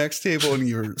move to the next table, and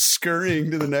you're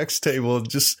scurrying to the next table,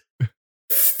 just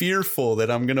fearful that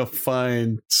I'm going to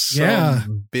find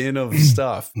some bin of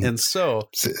stuff. And so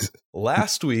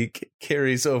last week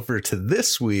carries over to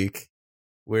this week,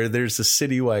 where there's a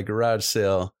citywide garage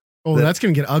sale. Oh, that's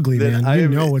going to get ugly, man. You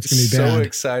know it's going to be bad. So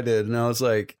excited. And I was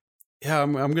like, yeah,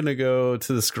 I'm going to go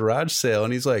to this garage sale.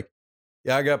 And he's like,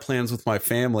 yeah, I got plans with my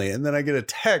family. And then I get a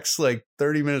text like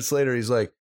 30 minutes later. He's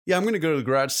like, yeah, I'm going to go to the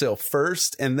garage sale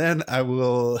first, and then I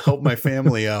will help my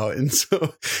family out. And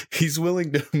so he's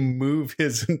willing to move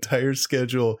his entire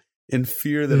schedule in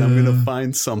fear that I'm going to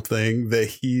find something that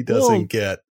he doesn't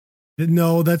get.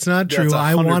 No, that's not true. That's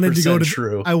I wanted to go to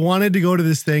true. I wanted to go to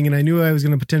this thing, and I knew I was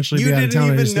going to potentially be out of town.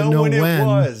 You I didn't just even didn't know when when it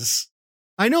was.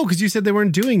 I know, because you said they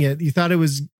weren't doing it. You thought it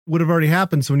would have already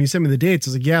happened. So when you sent me the dates, I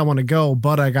was like, yeah, I want to go,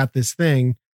 but I got this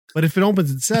thing. But if it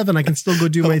opens at 7, I can still go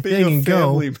do my thing and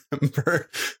go.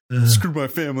 Screw my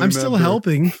family. I'm still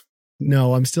helping.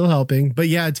 No, I'm still helping. But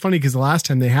yeah, it's funny because the last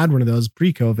time they had one of those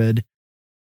pre-COVID,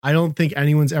 I don't think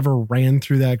anyone's ever ran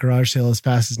through that garage sale as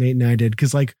fast as Nate and I did.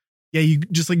 Because you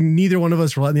just neither one of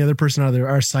us were letting the other person out of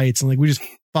our sights, and we just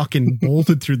fucking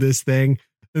bolted through this thing,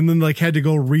 and then had to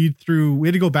go read through. We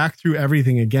had to go back through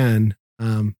everything again.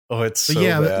 It's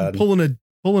so bad.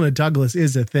 Pulling a Douglas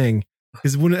is a thing.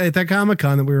 Because when at that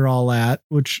Comic-Con that we were all at,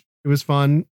 which it was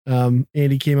fun,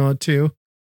 Andy came out too.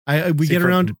 We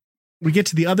get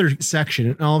to the other section,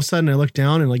 and all of a sudden I look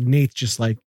down, and Nate's just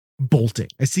bolting.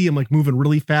 I see him moving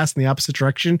really fast in the opposite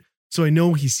direction, so I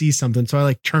know he sees something. So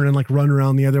I turn and run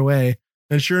around the other way.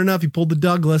 And sure enough, he pulled the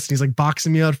Douglas, and he's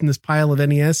boxing me out from this pile of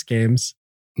NES games.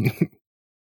 The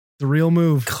real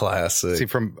move. Classic. See,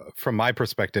 from my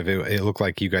perspective, it looked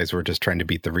like you guys were just trying to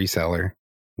beat the reseller,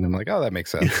 and I'm like, oh, that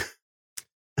makes sense.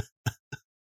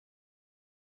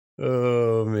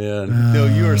 Oh man. No,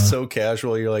 you are so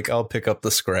casual. You're like, I'll pick up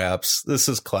the scraps. This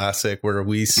is classic, where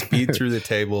we speed through the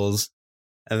tables,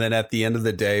 and then at the end of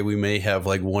the day we may have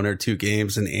 1 or 2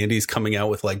 games, and Andy's coming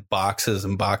out with boxes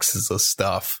and boxes of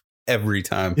stuff every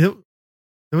time. It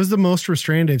was the most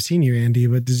restrained I've seen you, Andy.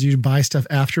 But did you buy stuff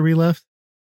after we left?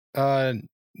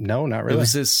 No, not really. It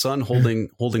was his son holding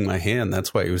my hand.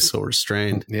 That's why he was so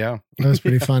restrained. Yeah. That was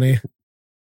pretty funny.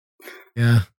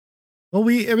 Yeah. Well,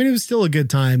 it was still a good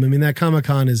time. I mean, that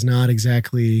Comic-Con is not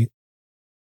exactly,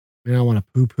 I don't want to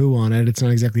poo-poo on it. It's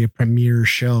not exactly a premiere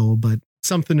show, but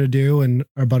something to do. And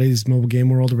our buddies Mobile Game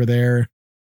World were there.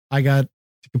 I got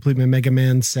to complete my Mega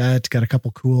Man set, got a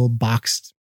couple cool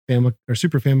boxed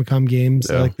Super Famicom games.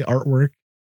 Yeah. I like the artwork.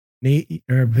 Nate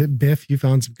or Biff, you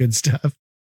found some good stuff.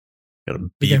 Got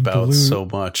to beep out so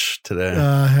much today.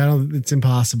 It's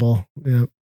impossible. Yeah.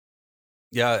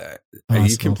 Yeah.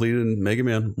 You completed Mega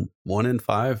Man 1 and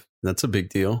 5. That's a big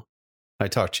deal. I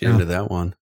talked you into that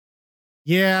one.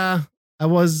 Yeah. I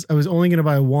was only going to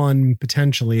buy one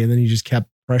potentially, and then you just kept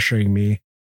pressuring me.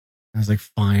 I was like,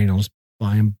 fine, I'll just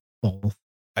buy them both.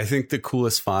 I think the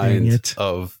coolest find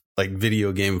of like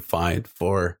video game find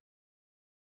for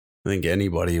I think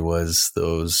anybody was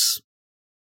those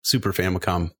Super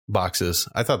Famicom boxes.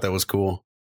 I thought that was cool.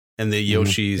 And the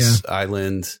Yoshi's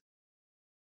Island,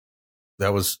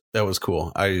 that was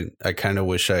cool. I kind of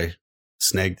wish I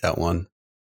snagged that one,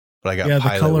 but I got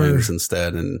Pilot Wings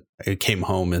instead, and I came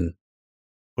home and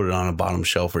put it on a bottom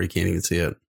shelf where you can't even see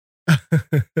it.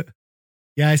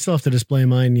 Yeah, I still have to display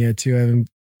mine yet too. I haven't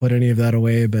put any of that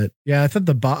away, but yeah, I thought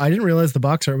I didn't realize the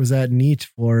box art was that neat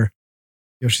for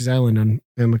Yoshi's Island on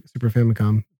Super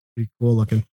Famicom. Pretty cool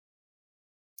looking.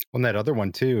 Well, that other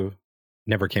one too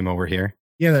never came over here.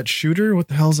 Yeah, that shooter. What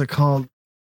the hell is it called?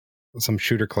 Some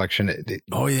shooter collection. I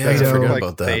forgot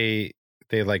about that.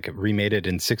 They like remade it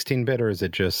in 16-bit, or is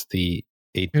it just the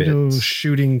 8-bit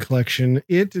shooting collection?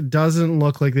 It doesn't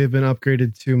look like they've been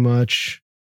upgraded too much.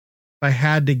 If I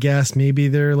had to guess, maybe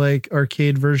they're like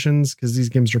arcade versions, because these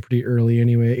games are pretty early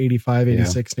anyway, 85,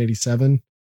 86, and 87.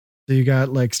 So you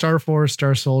got like Star Force,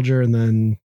 Star Soldier, and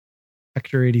then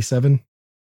Hector 87.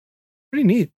 Pretty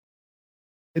neat.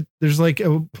 There's like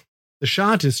the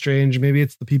shot is strange. Maybe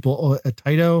it's the people at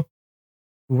Taito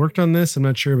who worked on this. I'm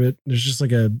not sure, but there's just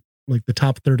like the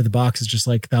top third of the box is just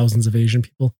like thousands of Asian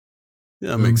people.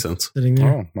 Yeah, that makes sense. Sitting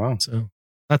there. Oh, wow. So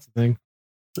that's the thing.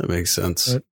 That makes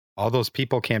sense. But all those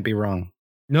people can't be wrong.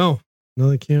 No,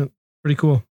 they can't. Pretty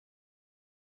cool.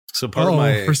 So part of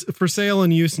my for sale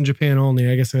and use in Japan only.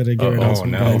 I guess I had to get rid of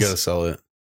some. No, you gotta sell it.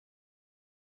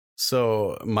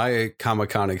 So my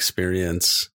Comic-Con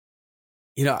experience,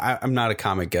 I'm not a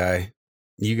comic guy.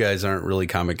 You guys aren't really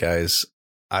comic guys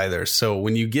either. So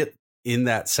when you get in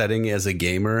that setting as a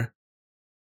gamer,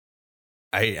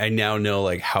 I now know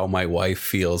like how my wife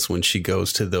feels when she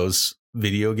goes to those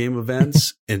video game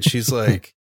events, and she's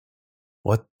like,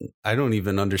 what? I don't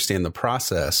even understand the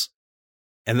process.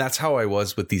 And that's how I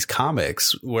was with these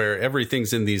comics, where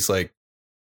everything's in these like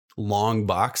long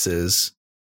boxes.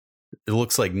 It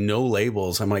looks like no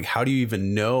labels. I'm like, how do you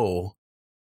even know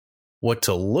what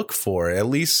to look for? At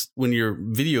least when you're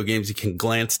video games, you can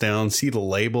glance down, see the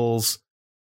labels.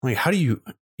 I'm like, how do you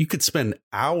could spend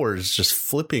hours just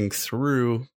flipping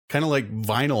through, kind of like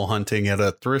vinyl hunting at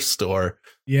a thrift store.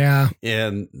 Yeah.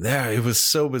 And it was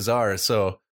so bizarre.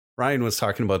 So Ryan was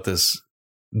talking about this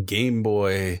Game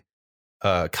Boy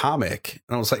comic,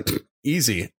 and I was like,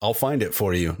 easy, I'll find it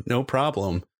for you, no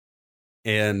problem.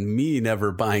 And me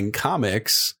never buying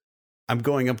comics, I'm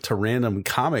going up to random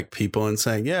comic people and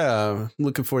saying, yeah, I'm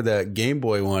looking for that Game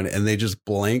Boy one, and they just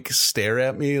blank stare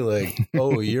at me like,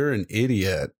 oh, you're an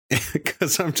idiot,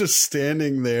 because I'm just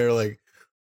standing there like,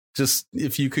 just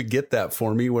if you could get that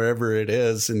for me wherever it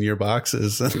is in your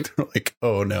boxes. And they're like,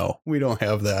 oh no, we don't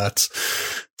have that.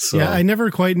 So yeah, I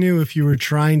never quite knew if you were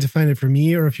trying to find it for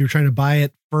me or if you were trying to buy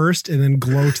it first and then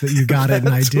gloat that you got it and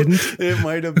I didn't. It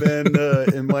might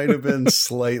have been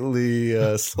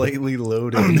slightly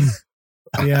loaded.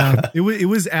 Yeah, it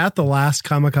was at the last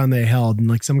Comic-Con they held, and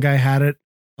like some guy had it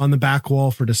on the back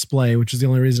wall for display, which is the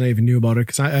only reason I even knew about it.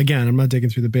 Because I'm not digging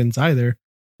through the bins either.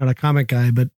 Not a comic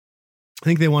guy, but I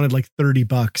think they wanted like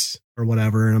 $30 or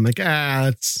whatever. And I'm like,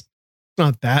 it's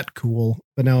not that cool.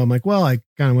 But now I'm like, well, I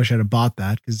kind of wish I'd have bought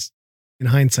that, because in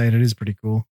hindsight, it is pretty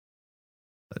cool.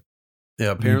 But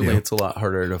yeah, apparently it's a lot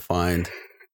harder to find.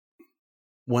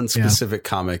 One specific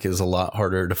comic is a lot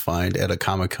harder to find at a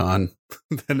Comic-Con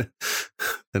than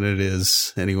it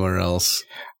is anywhere else.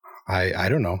 I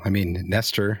don't know. I mean,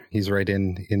 Nestor, he's right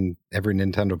in every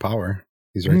Nintendo Power.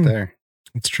 He's right there.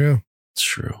 It's true. It's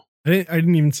true. I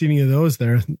didn't even see any of those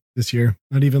there this year.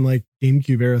 Not even like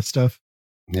GameCube era stuff.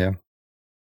 Yeah.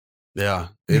 Yeah.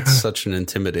 It's such an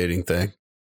intimidating thing.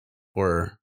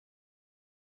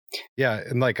 Yeah.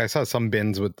 And like I saw some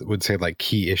bins would say like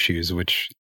key issues, which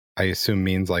I assume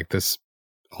means like this,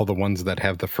 all the ones that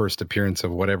have the first appearance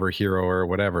of whatever hero or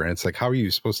whatever. And it's like, how are you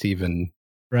supposed to even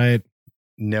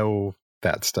know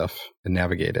that stuff and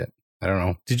navigate it? I don't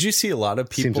know. Did you see a lot of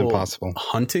people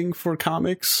hunting for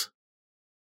comics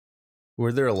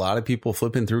Were there a lot of people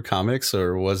flipping through comics,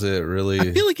 or was it really?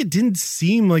 I feel like it didn't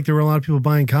seem like there were a lot of people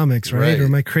buying comics, right? Or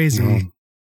am I crazy? Mm-hmm.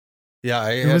 Yeah,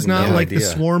 it was not like the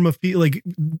swarm of people. Like,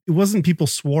 it wasn't people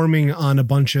swarming on a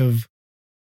bunch of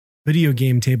video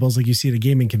game tables like you see at a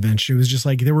gaming convention. It was just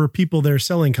like there were people there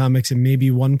selling comics, and maybe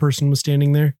one person was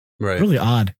standing there. Right, really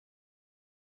odd.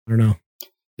 I don't know.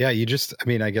 Yeah, I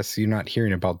guess you're not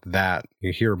hearing about that.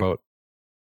 You hear about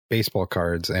baseball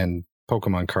cards and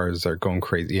Pokemon cards are going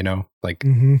crazy, like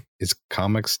is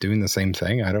comics doing the same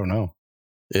thing? I don't know.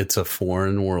 It's a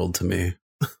foreign world to me.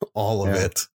 All of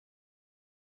it.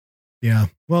 Yeah.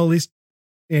 Well, at least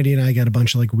Andy and I got a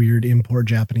bunch of like weird import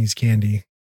Japanese candy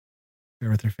there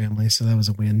with their family. So that was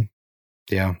a win.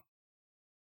 Yeah.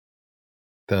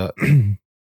 The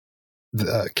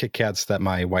Kit Kats that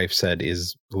my wife said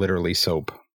is literally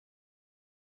soap.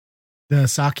 The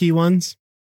sake ones?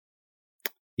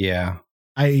 Yeah.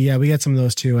 We got some of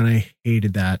those too, and I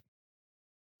hated that.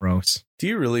 Gross. Do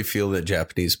you really feel that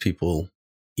Japanese people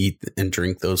eat and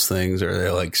drink those things, or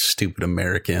they're like stupid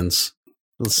Americans?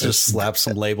 Let's just slap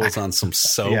some labels on some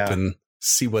soap and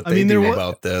see what they do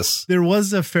about this. There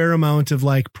was a fair amount of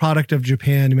like product of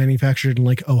Japan manufactured in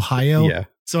like Ohio. Yeah.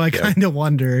 So I kind of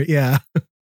wonder,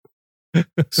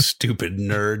 Stupid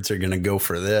nerds are going to go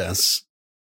for this.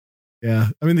 Yeah.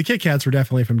 I mean, the Kit Kats were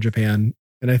definitely from Japan,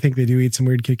 and I think they do eat some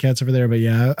weird Kit Kats over there. But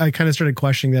yeah, I kind of started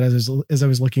questioning that as I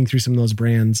was looking through some of those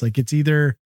brands. Like, it's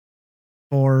either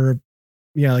for,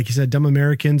 like you said, dumb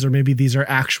Americans, or maybe these are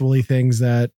actually things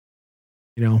that,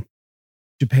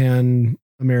 Japanese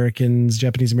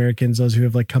Americans, those who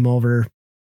have like come over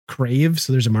crave.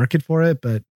 So there's a market for it,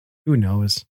 but who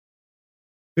knows?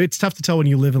 It's tough to tell when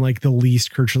you live in like the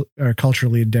least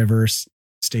culturally diverse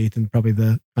state in probably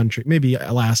the country. Maybe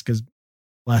Alaska's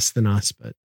less than us,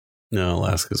 but no,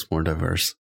 Alaska's more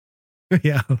diverse.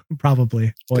 Yeah,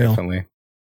 probably. Oil. Definitely.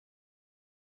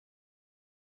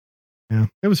 Yeah,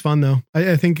 it was fun though.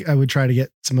 I think I would try to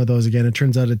get some of those again. It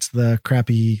turns out it's the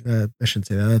crappy, I shouldn't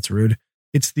say that. That's rude.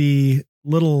 It's the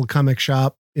little comic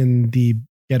shop in the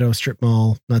ghetto strip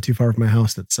mall not too far from my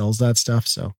house that sells that stuff.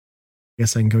 So I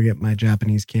guess I can go get my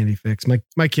Japanese candy fix.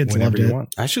 My kids loved it.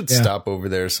 I should stop over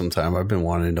there sometime. I've been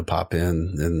wanting to pop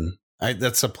in, and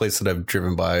that's a place that I've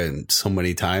driven by so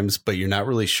many times, but you're not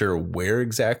really sure where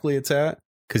exactly it's at,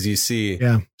 because you see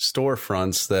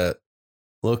storefronts that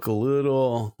look a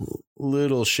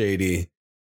little shady,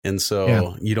 and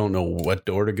so you don't know what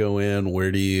door to go in.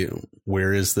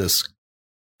 Where is this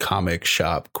comic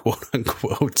shop, quote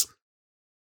unquote?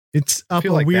 It's up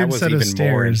a weird set of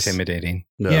stairs. More intimidating.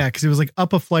 No. Yeah, because it was like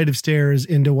up a flight of stairs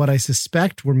into what I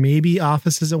suspect were maybe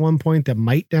offices at one point that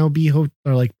might now be or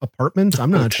like apartments.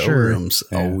 I'm not sure. Rooms.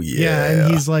 Oh yeah. Yeah,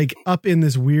 and he's like up in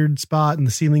this weird spot, and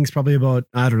the ceiling's probably about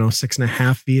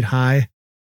 6.5 feet high.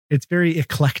 It's very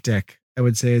eclectic, I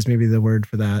would say, is maybe the word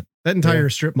for that. That entire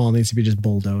strip mall needs to be just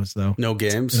bulldozed, though. No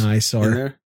games. An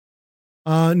eyesore.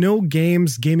 No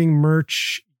games, gaming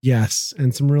merch. Yes,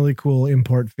 and some really cool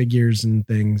import figures and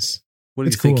things. What do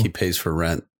you think he pays for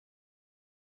rent?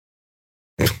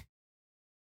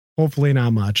 Hopefully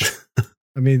not much.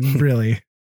 I mean, really.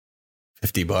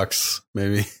 $50,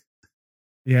 maybe.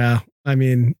 Yeah, I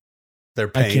mean, they're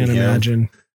paying. I can't imagine.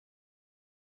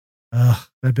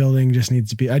 That building just needs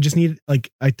to be. I just need,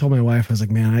 like, I told my wife, I was like,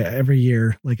 man, every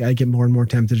year, like, I get more and more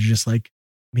tempted to just like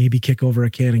maybe kick over a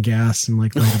can of gas and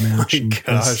like light a match.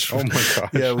 Oh my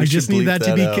gosh! Yeah, I just need that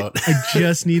to be. I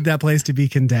just need that place to be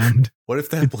condemned. What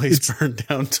if that place burned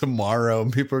down tomorrow?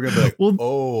 And people are gonna be like,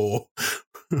 "Oh,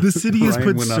 the city has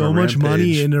put so much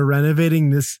money into renovating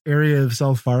this area of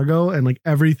South Fargo, and like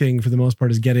everything for the most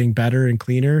part is getting better and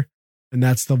cleaner. And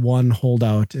that's the one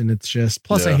holdout. And it's just.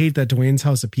 Plus, I hate that Dwayne's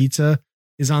House of Pizza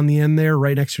is on the end there,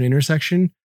 right next to an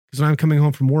intersection. Because when I'm coming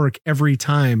home from work, every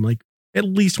time, like, at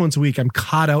least once a week, I'm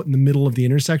caught out in the middle of the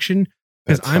intersection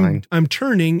because I'm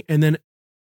turning, and then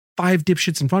 5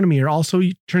 dipshits in front of me are also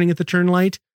turning at the turn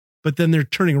light, but then they're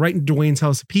turning right into Dwayne's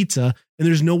House of Pizza, and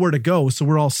there's nowhere to go, so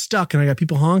we're all stuck, and I got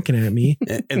people honking at me.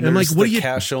 And I'm like, "What are you?"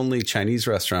 Cash only Chinese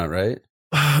restaurant, right?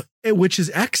 Which is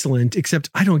excellent, except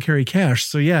I don't carry cash,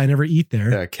 so I never eat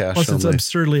there. Yeah, cash. Plus, it's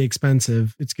absurdly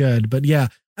expensive. It's good, but I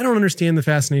don't understand the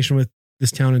fascination with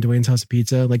this town and Dwayne's House of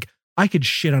Pizza. Like, I could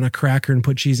shit on a cracker and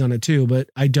put cheese on it too, but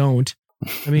I don't.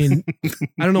 I mean,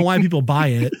 I don't know why people buy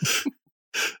it.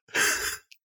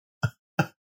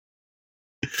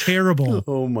 Terrible.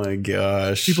 Oh my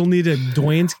gosh. People need a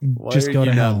Dwayne's. Why just go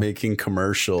to hell. Not making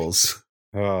commercials.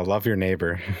 Oh, love your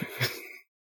neighbor.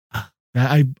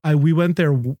 We went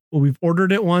there. We've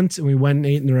ordered it once, and we went and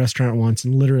ate in the restaurant once,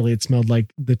 and literally it smelled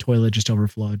like the toilet just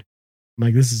overflowed. I'm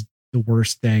like, this is the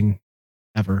worst thing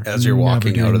ever. As you're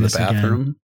walking out of the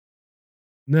bathroom.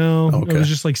 No, Okay. I was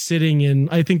just like sitting in.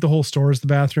 I think the whole store is the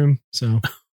bathroom. So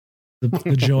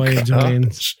the joy of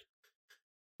Dwayne's.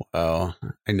 Wow.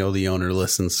 I know the owner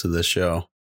listens to this show.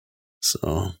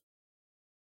 So.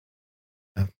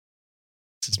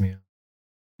 This is me.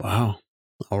 Wow.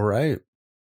 All right.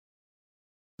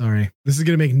 Sorry. This is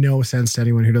going to make no sense to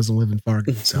anyone who doesn't live in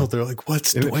Fargo. So So they're like,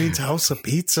 what's Dwayne's House of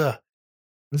Pizza?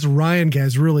 this Ryan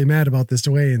guy's really mad about this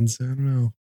Dwayne's. I don't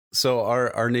know. So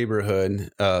our neighborhood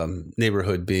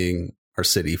being our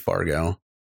city, Fargo,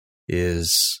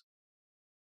 is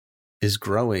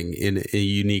growing in a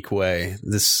unique way.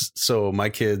 So my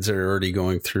kids are already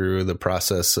going through the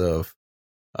process of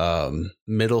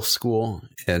middle school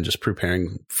and just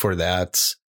preparing for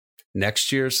that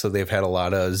next year. So they've had a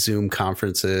lot of Zoom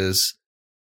conferences,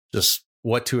 just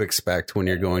what to expect when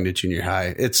you're going to junior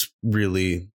high. It's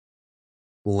really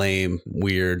lame,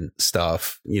 weird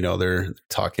stuff. You know, they're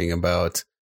talking about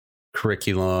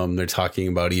curriculum. They're talking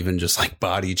about even just like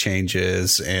body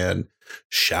changes and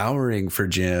showering for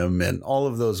gym and all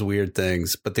of those weird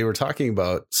things. But they were talking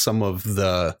about some of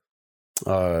the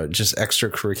just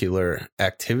extracurricular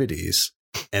activities,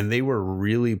 and they were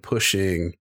really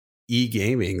pushing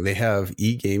e-gaming. They have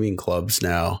e-gaming clubs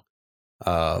now,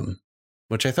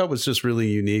 which I thought was just really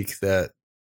unique that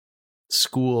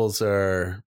schools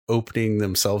are opening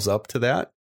themselves up to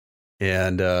that.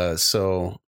 And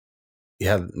so,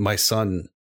 yeah, my son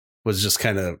was just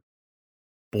kind of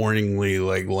boringly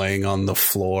like laying on the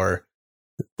floor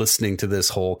listening to this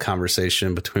whole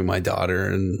conversation between my daughter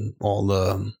and all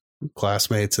the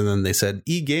classmates. And then they said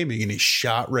e-gaming, and he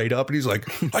shot right up and he's like,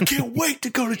 I can't wait to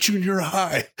go to junior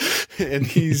high. And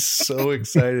he's so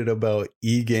excited about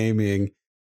e-gaming.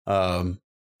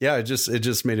 Yeah, it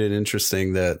just made it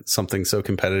interesting that something so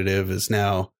competitive is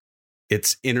now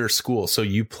it's inter school. So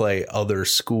you play other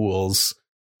schools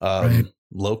Right.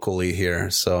 locally here.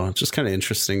 So it's just kind of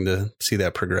interesting to see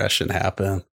that progression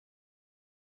happen.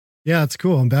 Yeah, it's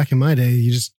cool. And back in my day,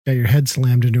 you just got your head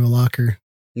slammed into a locker.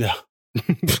 Yeah.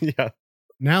 Yeah.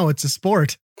 Now it's a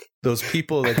sport. Those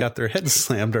people that got their heads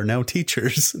slammed are now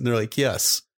teachers. And they're like,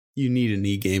 yes, you need an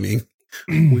e-gaming.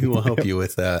 We will help you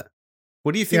with that.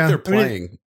 What do you think Yeah, they're I mean,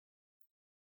 playing?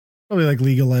 Probably like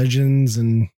League of Legends,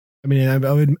 and I mean,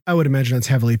 I would imagine it's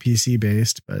heavily PC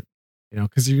based, but you know,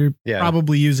 because you're Yeah.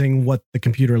 probably using what the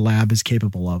computer lab is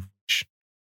capable of, which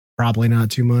probably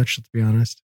not too much. Let's be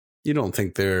honest. You don't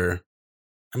think I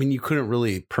mean, you couldn't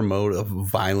really promote a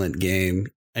violent game.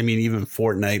 I mean, even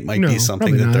Fortnite might No, be something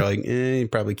probably that they're not. like, you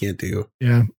probably can't do.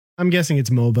 Yeah, I'm guessing it's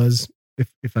MOBAs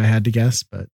if I had to guess,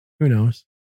 but who knows?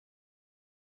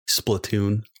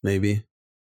 Splatoon, maybe.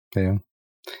 Yeah.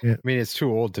 Yeah. I mean, it's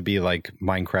too old to be like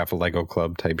Minecraft Lego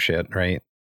Club type shit, right?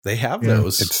 They have Yeah.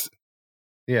 those. It's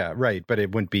yeah, right. But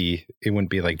it wouldn't be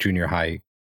like junior high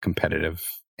competitive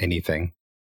anything.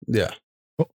 Yeah.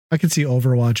 Well, I could see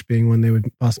Overwatch being one they would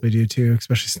possibly do too,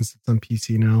 especially since it's on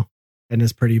PC now and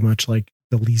is pretty much like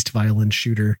the least violent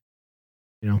shooter.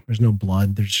 You know, there's no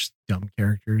blood. There's just dumb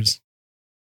characters.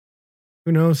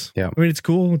 Who knows? Yeah. I mean, it's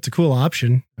cool. It's a cool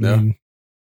option. I Yeah. mean,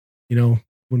 you know,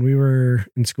 when we were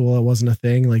in school, it wasn't a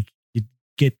thing. Like you'd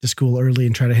get to school early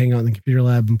and try to hang out in the computer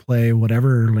lab and play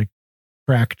whatever like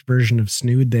cracked version of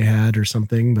Snood they had or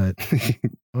something. But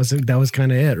that was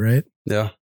kind of it, right?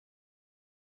 Yeah.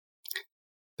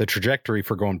 The trajectory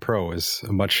for going pro is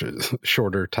a much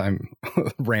shorter time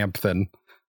ramp than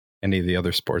any of the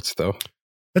other sports, though.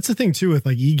 That's the thing too with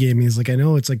like e-gaming is like, I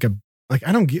know it's like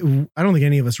I don't think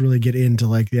any of us really get into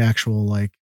like the actual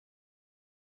like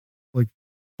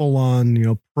full on, you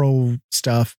know, pro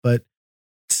stuff, but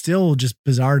it's still just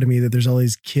bizarre to me that there's all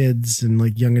these kids and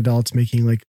like young adults making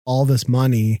like all this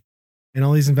money and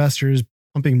all these investors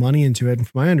pumping money into it. And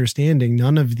from my understanding,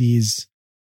 none of these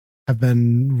have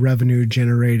been revenue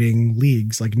generating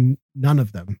leagues, like none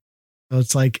of them. So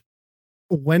it's like,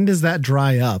 when does that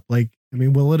dry up? Like, I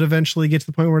mean, will it eventually get to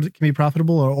the point where it can be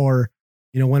profitable or,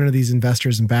 you know, when are these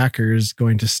investors and backers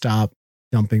going to stop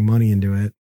dumping money into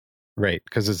it? Right.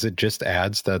 Because is it just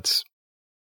ads that's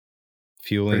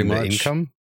fueling Pretty the much.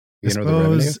 income? I You know, the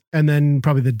revenue? suppose, and then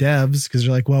probably the devs, because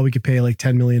they're like, well, we could pay like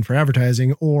 10 million for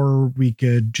advertising, or we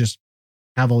could just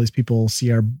have all these people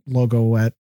see our logo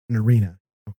at an arena.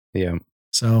 Yeah.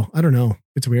 So I don't know.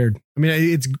 It's weird. I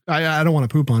mean, I don't want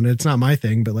to poop on it. It's not my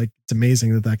thing, but like, it's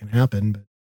amazing that can happen.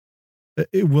 But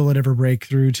will it ever break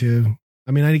through to?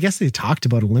 I mean, I guess they talked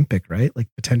about Olympic, right? Like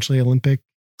potentially Olympic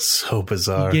So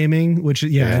bizarre. gaming, which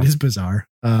yeah, it is bizarre.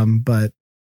 But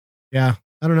yeah,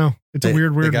 I don't know. It's a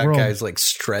weird They got world. guys like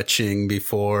stretching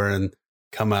before and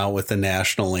come out with the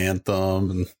national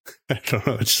anthem. And I don't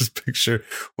know. It's just picture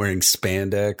wearing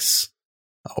spandex.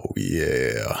 Oh,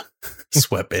 yeah.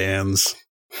 Sweatbands.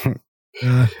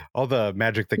 All the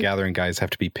Magic the Gathering guys have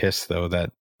to be pissed though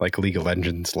that like League of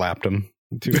Legends lapped them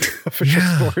to official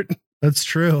sport. That's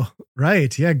true.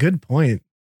 Right. Yeah. Good point.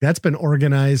 That's been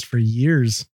organized for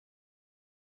years.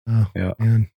 Oh, yeah.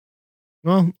 Man.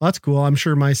 Well, that's cool. I'm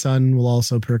sure my son will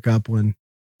also perk up when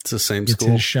it's the same gets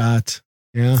school his shot.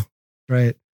 Yeah.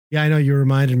 Right. Yeah. I know you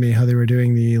reminded me how they were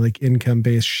doing the like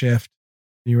income-based shift.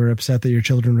 You were upset that your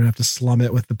children would have to slum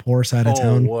it with the poor side of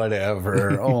town.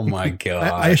 Whatever. Oh my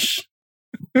gosh.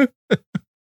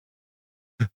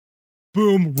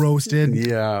 Boom, roasted.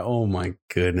 Yeah. Oh my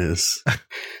goodness. I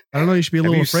don't know. You should be a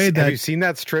little afraid that. Have you seen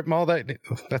that strip mall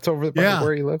that's over by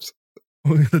where he lives?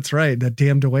 That's right. That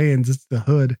damn Dwayne's. It's the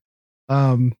hood.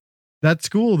 That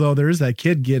school though, there is that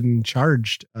kid getting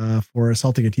charged for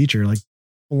assaulting a teacher, like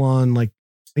full on, like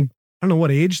I don't know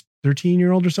what age,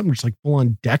 13-year-old or something, just like full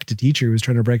on decked a teacher who was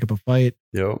trying to break up a fight.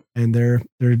 Yep. And they're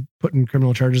putting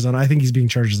criminal charges on. I think he's being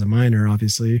charged as a minor,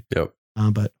 obviously. Yep.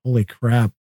 But holy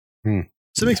crap.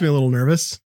 So it makes me a little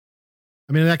nervous.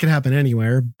 I mean, that can happen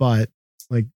anywhere, but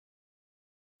like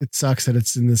it sucks that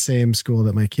it's in the same school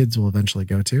that my kids will eventually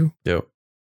go to. Yep.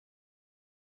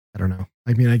 I don't know.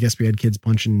 I mean, I guess we had kids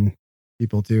punching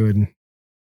people too in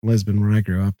Lisbon where I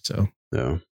grew up. So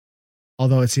yeah.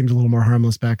 Although it seemed a little more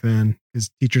harmless back then because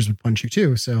teachers would punch you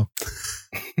too. So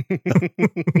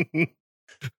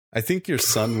I think your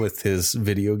son with his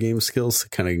video game skills to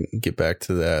kind of get back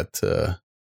to that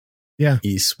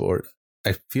esport.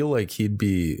 I feel like he'd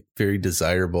be very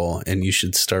desirable and you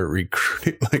should start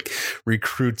recruiting like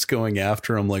recruits going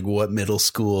after him. Like what middle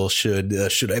school should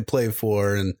I play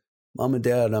for? And mom and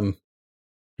dad, I'm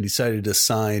decided to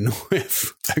sign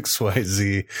with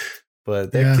XYZ,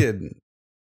 but that kid,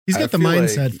 he's got the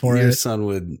mindset like for your it. Your son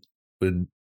would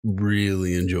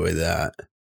really enjoy that.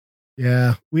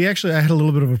 Yeah. I had a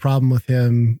little bit of a problem with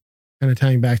him kind of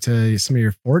tying back to some of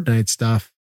your Fortnite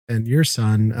stuff and your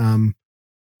son,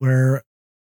 where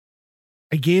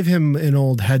I gave him an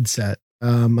old headset.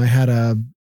 I had a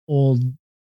old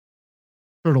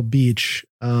Turtle Beach,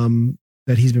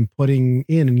 that he's been putting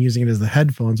in and using it as the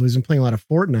headphones. So he's been playing a lot of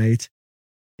Fortnite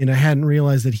and I hadn't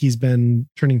realized that he's been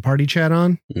turning party chat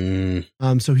on.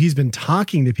 So he's been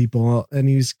talking to people and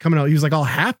he's coming out. He was like all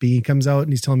happy. He comes out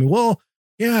and he's telling me, well,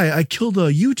 yeah, I killed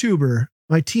a YouTuber.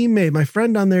 My teammate, my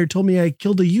friend on there told me I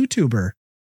killed a YouTuber.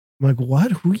 I'm like,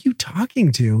 what? Who are you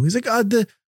talking to? He's like, the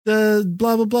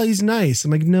blah, blah, blah. He's nice.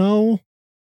 I'm like, no.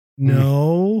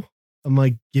 I'm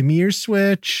like, give me your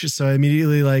Switch. So I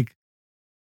immediately like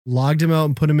logged him out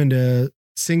and put him into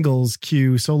singles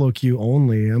queue, solo queue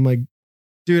only. I'm like,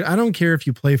 dude, I don't care if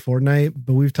you play Fortnite,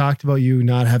 but we've talked about you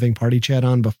not having party chat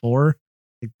on before.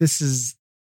 Like this is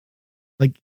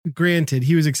like, granted,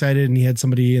 he was excited and he had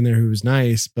somebody in there who was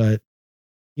nice, but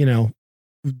you know,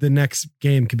 the next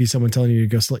game could be someone telling you to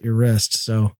go slit your wrist.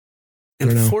 So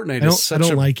and I don't know. Fortnite is such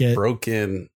a like it.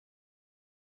 Broken.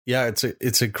 Yeah,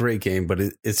 it's a great game, but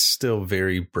it's still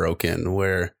very broken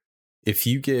where if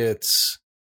you get,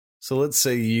 so let's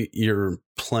say you're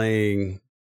playing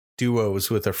duos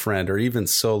with a friend or even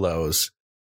solos,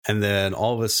 and then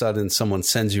all of a sudden someone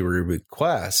sends you a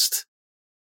request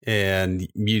and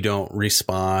you don't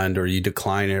respond or you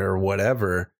decline it or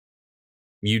whatever,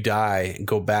 you die,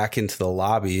 go back into the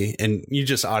lobby and you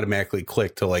just automatically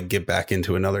click to like get back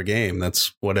into another game.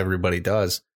 That's what everybody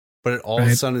does. But it all of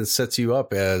a sudden sets you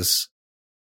up as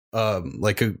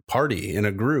like a party in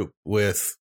a group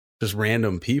with just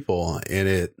random people.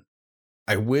 And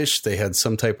I wish they had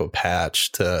some type of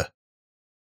patch to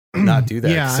not do that.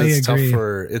 Yeah, it's I agree. tough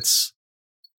for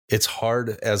it's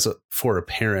hard for a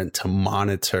parent to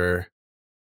monitor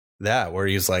that, where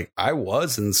he's like, I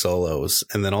was in solos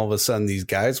and then all of a sudden these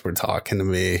guys were talking to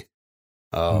me.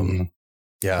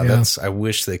 I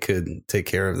wish they could take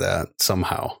care of that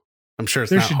somehow. I'm sure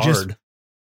it's not hard.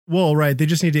 They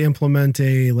just need to implement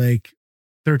a like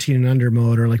 13 and under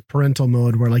mode or like parental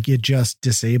mode where like it just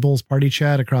disables party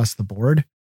chat across the board.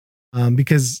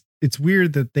 Because it's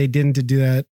weird that they didn't do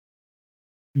that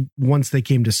once they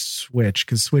came to Switch,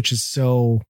 because Switch is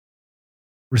so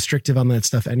restrictive on that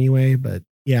stuff anyway. But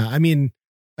yeah, I mean,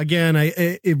 again,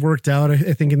 it worked out, I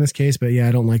think, in this case. But yeah,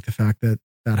 I don't like the fact that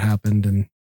happened and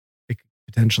it could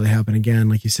potentially happen again.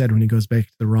 Like you said, when he goes back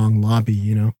to the wrong lobby,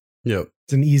 you know. Yep.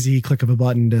 It's an easy click of a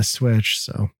button to switch.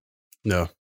 So no.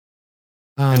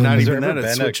 And not even that,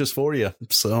 it switches for you.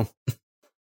 So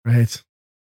right.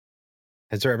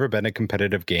 Has there ever been a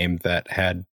competitive game that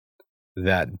had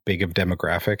that big of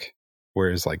demographic,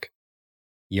 whereas like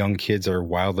young kids are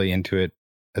wildly into it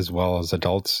as well as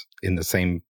adults in the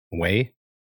same way?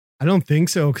 I don't think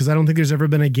so, because I don't think there's ever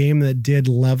been a game that did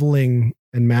leveling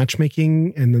and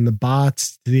matchmaking and then the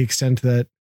bots to the extent that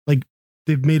like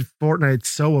they've made Fortnite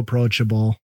so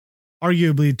approachable,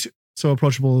 arguably so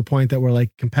approachable to the point that we're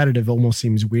like competitive almost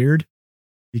seems weird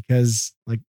because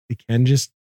like it can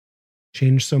just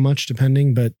change so much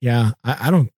depending. But yeah,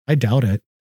 I doubt it.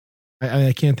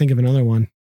 I can't think of another one.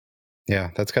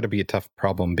 Yeah, that's got to be a tough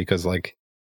problem because like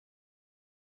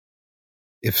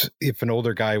if an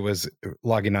older guy was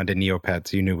logging onto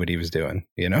Neopets, you knew what he was doing,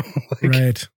 you know? Like,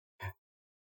 right.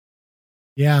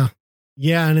 Yeah.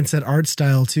 Yeah. And it's that art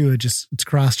style too. It's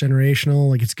cross-generational.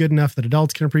 Like it's good enough that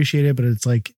adults can appreciate it, but it's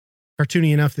like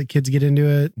cartoony enough that kids get into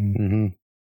it. And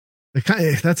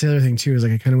that's the other thing too, is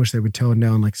like, I kind of wish they would tone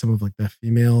down like some of like the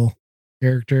female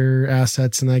character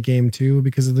assets in that game too,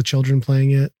 because of the children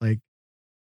playing it. Like,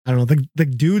 I don't know, the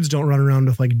dudes don't run around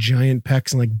with like giant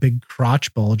pecs and like big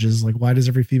crotch bulges. Like, why does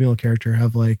every female character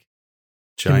have like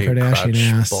giant Kim Kardashian crotch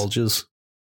ass bulges?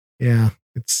 Yeah,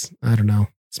 I don't know.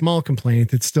 Small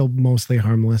complaint. It's still mostly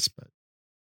harmless, but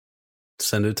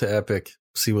send it to Epic.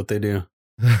 See what they do.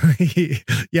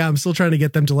 Yeah, I'm still trying to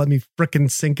get them to let me frickin'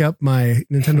 sync up my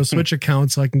Nintendo Switch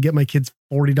account so I can get my kids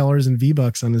 $40 in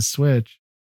V-Bucks on his Switch.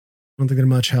 I don't think they're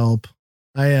much help.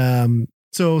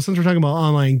 So since we're talking about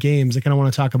online games, I kind of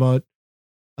want to talk about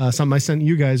something I sent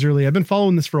you guys earlier. I've been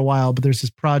following this for a while, but there's this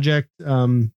project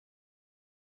that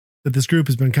this group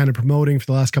has been kind of promoting for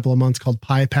the last couple of months called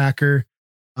Pie Packer.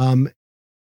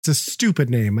 It's a stupid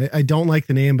name. I don't like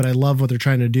the name, but I love what they're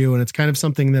trying to do. And it's kind of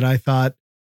something that I thought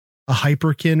a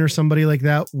Hyperkin or somebody like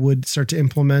that would start to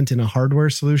implement in a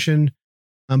hardware solution.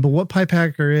 But what Pie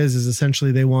Packer is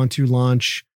essentially they want to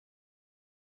launch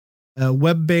a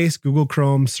web-based Google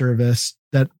Chrome service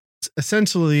that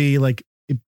essentially like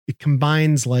it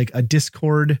combines like a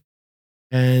Discord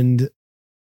and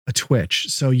a Twitch.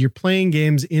 So you're playing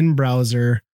games in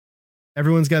browser.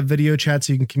 Everyone's got video chat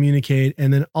so you can communicate.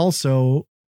 And then also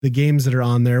the games that are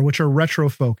on there, which are retro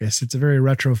focused. It's a very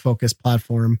retro focused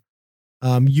platform.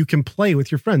 You can play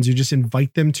with your friends. You just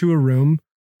invite them to a room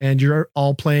and you're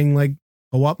all playing like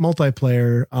co-op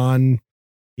multiplayer on,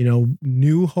 you know,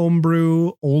 new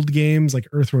homebrew, old games like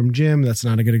Earthworm Jim. That's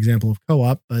not a good example of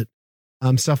co-op, but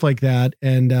stuff like that.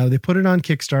 And they put it on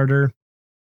Kickstarter.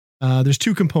 There's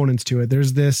two components to it.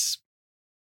 There's this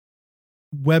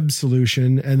web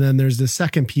solution, and then there's the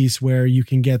second piece where you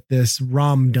can get this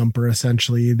ROM dumper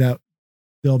essentially that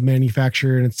they'll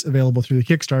manufacture, and it's available through the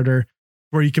Kickstarter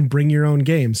where you can bring your own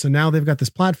games. So now they've got this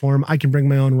platform. I can bring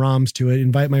my own ROMs to it,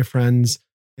 invite my friends,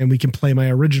 and we can play my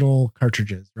original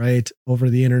cartridges right over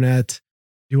the internet,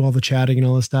 do all the chatting and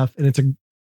all this stuff. And it's a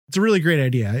really great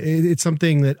idea. It's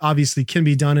something that obviously can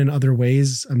be done in other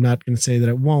ways. I'm not going to say that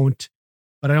it won't,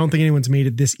 but I don't think anyone's made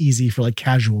it this easy for like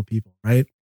casual people. Right.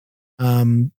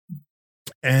 And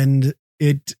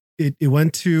it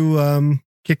went to,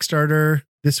 Kickstarter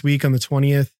this week on the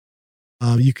 20th.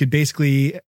 You could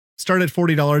basically start at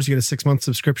 $40. You get a 6-month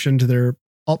subscription to their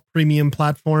alt premium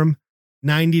platform.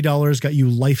 $90 got you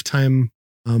lifetime,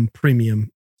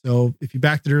 premium. So if you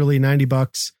backed it early,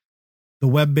 $90, the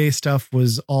web-based stuff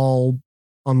was all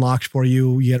unlocked for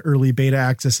you. You had early beta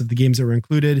access of the games that were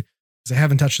included. Because I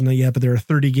haven't touched on that yet, but there are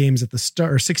 30 games at the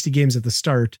start or 60 games at the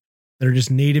start that are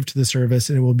just native to the service,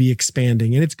 and it will be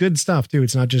expanding. And it's good stuff too.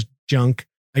 It's not just junk.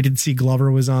 I did see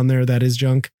Glover was on there. That is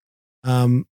junk.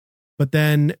 But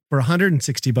then for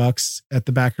 $160 at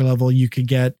the backer level, you could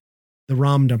get the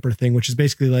ROM dumper thing, which is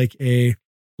basically like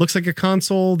looks like a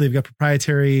console. They've got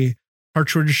proprietary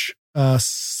cartridge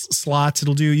slots.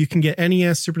 You can get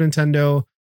NES, Super Nintendo,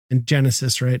 and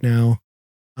Genesis right now.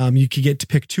 You could get to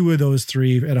pick two of those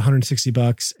three at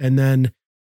 $160. And then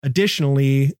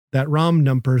additionally, that ROM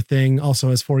dumper thing also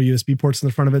has 4 USB ports in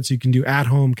the front of it. So you can do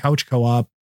at-home couch co-op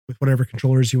with whatever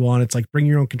controllers you want. It's like bring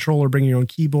your own controller, bring your own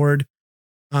keyboard.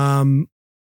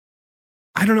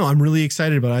 I don't know. I'm really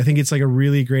excited about it. I think it's like a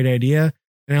really great idea.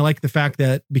 And I like the fact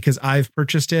that because I've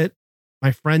purchased it,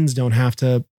 my friends don't have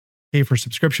to pay for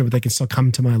subscription, but they can still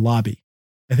come to my lobby.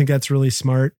 I think that's really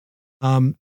smart.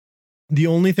 The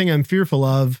only thing I'm fearful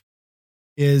of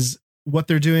is what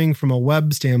they're doing from a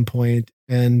web standpoint,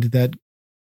 and that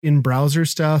in browser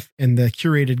stuff and the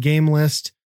curated game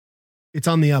list, it's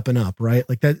on the up and up, right?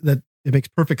 Like that it makes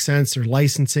perfect sense. They're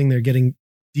licensing, they're getting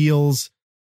deals.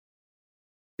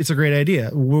 It's a great idea.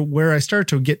 Where I start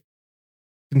to get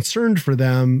concerned for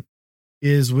them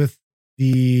is with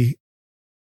the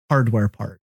hardware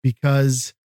part,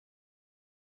 because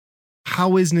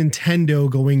how is Nintendo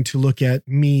going to look at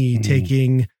me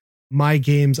taking my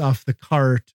games off the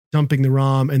cart, dumping the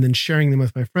ROM, and then sharing them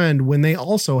with my friend when they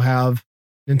also have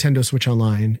Nintendo Switch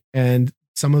Online and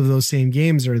some of those same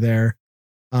games are there?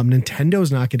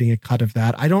 Nintendo's not getting a cut of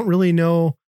that. I don't really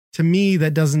know. To me,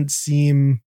 that doesn't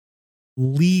seem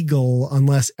legal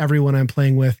unless everyone I'm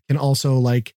playing with can also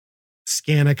like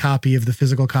scan a copy of the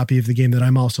physical copy of the game that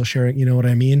I'm also sharing. You know what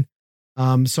I mean?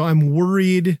 So I'm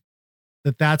worried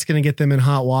that that's going to get them in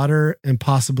hot water and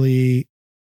possibly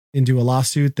into a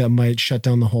lawsuit that might shut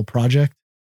down the whole project.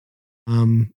 I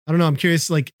don't know. I'm curious,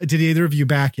 like, did either of you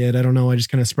back it? I don't know. I just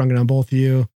kind of sprung it on both of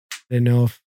you. I didn't know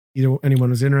if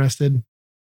anyone was interested.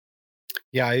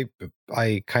 Yeah,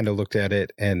 I kind of looked at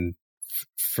it, and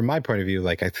from my point of view,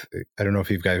 like I don't know if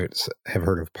you guys have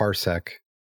heard of Parsec,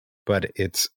 but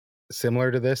it's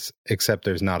similar to this, except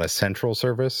there's not a central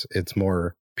service. It's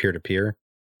more peer-to-peer.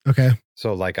 Okay.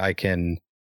 So like I can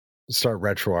start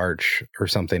RetroArch or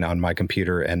something on my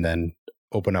computer and then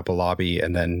open up a lobby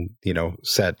and then,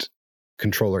 set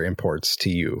controller imports to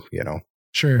you,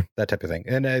 Sure. that type of thing.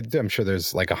 And I'm sure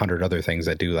there's like 100 other things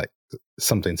that do like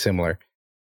something similar.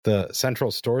 The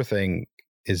central store thing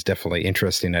is definitely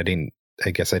interesting.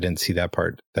 I guess I didn't see that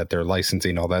part, that they're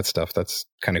licensing all that stuff. That's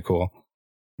kind of cool.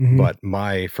 Mm-hmm. But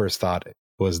my first thought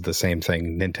was the same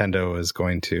thing. Nintendo is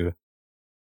going to,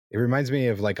 it reminds me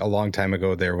of like a long time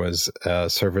ago, there was a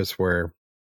service where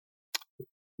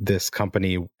this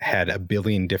company had 1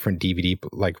 billion different DVD,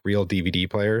 like real DVD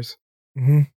players.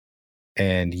 Mm-hmm.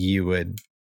 And you would,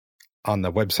 on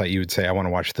the website, you would say, I want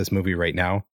to watch this movie right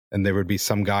now. And there would be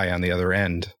some guy on the other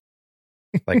end,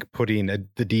 like putting the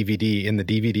DVD in the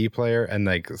DVD player and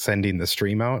like sending the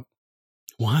stream out.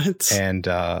 What? And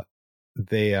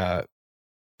they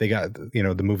got,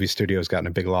 the movie studios got in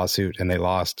a big lawsuit and they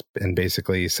lost, and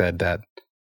basically said that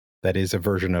is a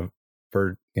version of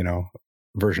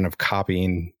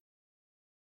copying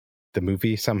the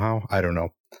movie somehow. I don't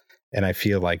know. And I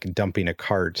feel like dumping a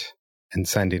cart and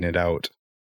sending it out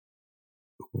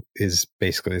is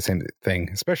basically the same thing,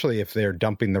 especially if they're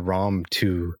dumping the ROM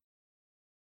to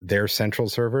their central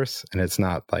service and it's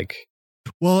not like.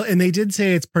 Well, and they did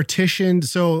say it's partitioned.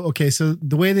 So, okay. So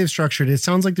the way they've structured it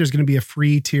sounds like there's going to be a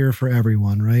free tier for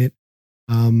everyone, right?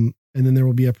 And then there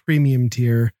will be a premium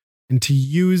tier. And to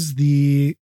use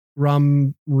the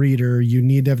ROM reader, you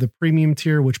need to have the premium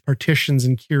tier, which partitions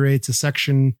and curates a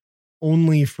section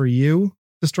only for you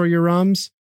to store your ROMs.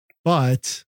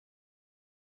 But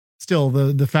still,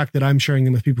 the fact that I'm sharing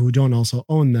them with people who don't also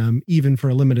own them, even for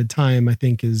a limited time, I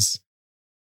think is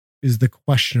the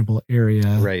questionable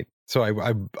area. Right. So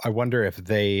I wonder if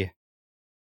they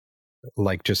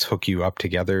like just hook you up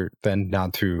together then,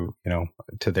 not through,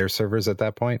 to their servers at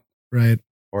that point. Right.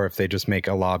 Or if they just make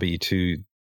a lobby to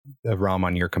the ROM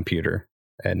on your computer.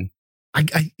 And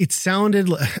it sounded,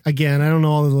 again, I don't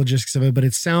know all the logistics of it, but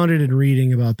it sounded in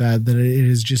reading about that it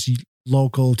is just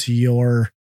local to your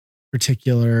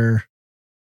particular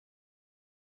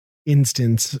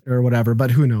instance or whatever,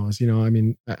 but who knows? I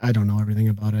mean, I don't know everything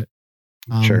about it.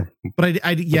 Sure. But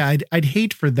I'd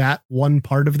hate for that one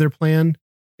part of their plan.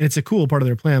 And it's a cool part of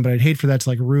their plan, but I'd hate for that to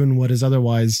like ruin what is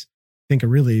otherwise, I think, a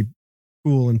really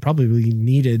cool and probably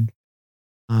needed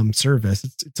service.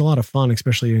 It's a lot of fun,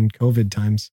 especially in COVID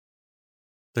times.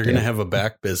 They're going to have a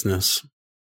back business.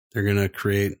 They're going to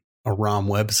create a ROM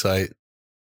website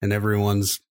and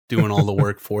everyone's doing all the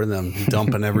work for them,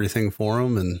 dumping everything for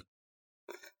them and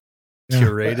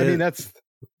curate it. I mean,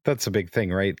 that's a big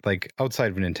thing, right? Like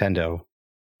outside of Nintendo,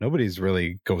 nobody's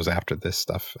really goes after this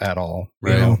stuff at all.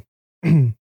 Right.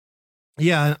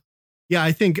 Yeah.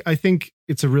 I think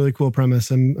it's a really cool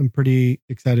premise. I'm pretty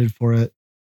excited for it.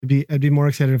 I'd be more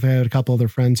excited if I had a couple other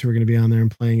friends who were going to be on there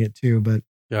and playing it too. But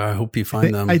yeah, I hope you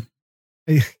find them.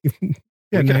 You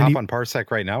can hop on Parsec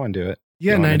right now and do it.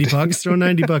 Yeah, $90. Throw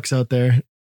 $90 out there.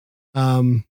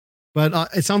 But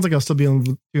it sounds like I'll still be able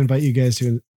to invite you guys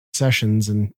to sessions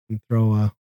and throw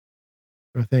a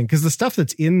thing, because the stuff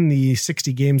that's in the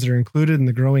 60 games that are included in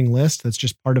the growing list that's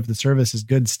just part of the service is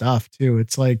good stuff too.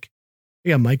 It's like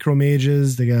they got Micro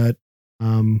Mages, they got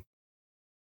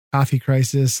Coffee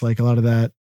Crisis, like a lot of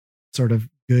that sort of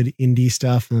good indie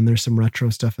stuff, and then there's some retro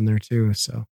stuff in there too.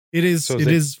 So it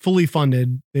is fully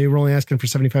funded. They were only asking for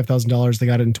 $75,000. They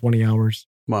got it in 20 hours.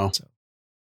 Wow. So.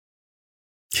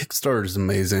 Kickstarter is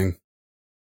amazing.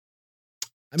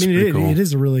 I mean, it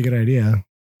is a really good idea.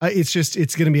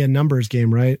 It's going to be a numbers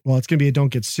game, right? Well, it's going to be a don't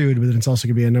get sued, but then it's also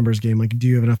going to be a numbers game. Like, do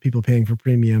you have enough people paying for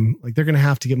premium? Like, they're going to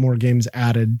have to get more games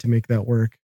added to make that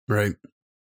work. Right.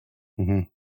 Mm-hmm.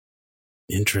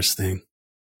 Interesting.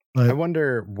 But I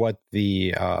wonder what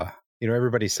the,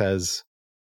 everybody says,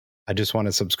 I just want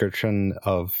a subscription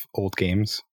of old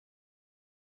games.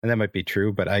 And that might be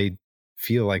true, but I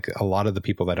feel like a lot of the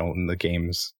people that own the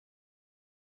games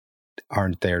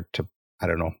aren't there to, I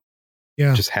don't know,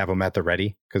 just have them at the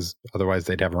ready, because otherwise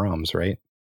they'd have ROMs, right?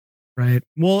 Right.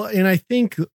 Well, and I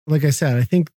think, like I said, I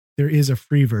think there is a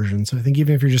free version. So I think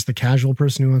even if you're just the casual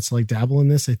person who wants to like dabble in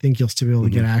this, I think you'll still be able to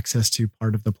get access to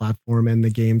part of the platform and the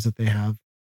games that they have.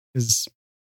 Because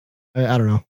I don't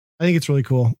know. I think it's really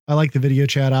cool. I like the video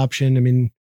chat option. I mean,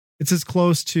 it's as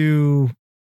close to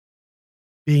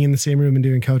being in the same room and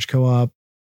doing couch co-op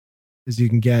as you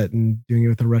can get, and doing it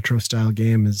with a retro style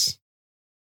game is,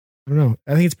 I don't know.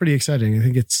 I think it's pretty exciting. I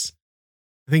think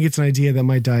it's an idea that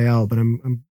might die out, but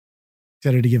I'm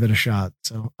excited to give it a shot.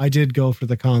 So I did go for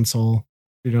the console,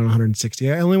 on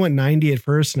 160. I only went 90 at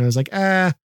first, and I was like,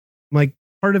 I'm like,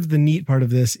 part of the neat part of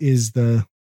this is the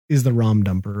ROM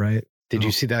dumper, right? Did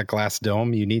you see that glass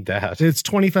dome? You need that. It's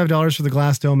 $25 for the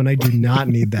glass dome, and I do not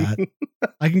need that.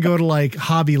 I can go to like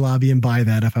Hobby Lobby and buy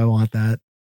that if I want that.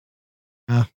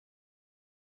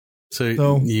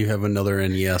 So you have another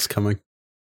NES coming?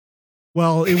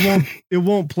 Well, it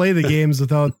won't play the games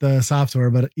without the software,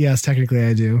 but yes, technically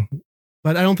I do.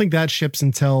 But I don't think that ships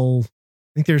until,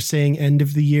 I think they're saying end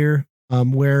of the year,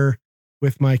 where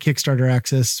with my Kickstarter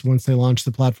access, once they launch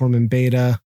the platform in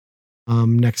beta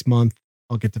next month,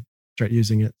 I'll get to start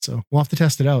using it. So we'll have to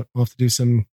test it out. We'll have to do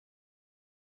some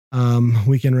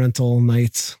weekend rental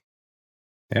nights.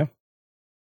 Yeah.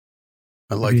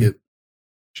 I like it.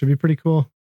 Should be pretty cool.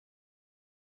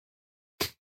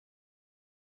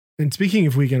 And speaking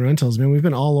of weekend rentals, man, we've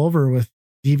been all over with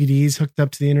DVDs hooked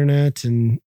up to the internet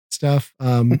and stuff.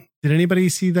 Did anybody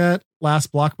see that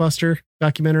last Blockbuster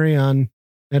documentary on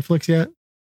Netflix yet?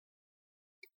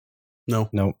 No.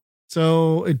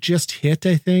 So it just hit,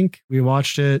 I think. We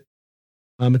watched it.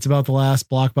 It's about the last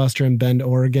Blockbuster in Bend,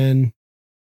 Oregon.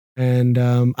 And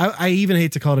I even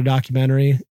hate to call it a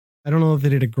documentary. I don't know if they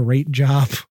did a great job.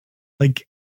 Like,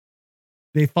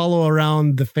 they follow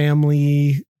around the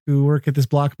family who work at this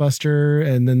Blockbuster,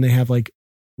 and then they have like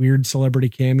weird celebrity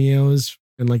cameos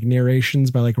and like narrations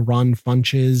by like Ron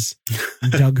Funches,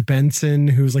 Doug Benson,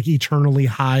 who's like eternally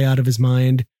high out of his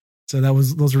mind. So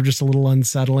those were just a little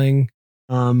unsettling.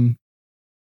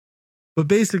 But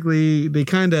basically they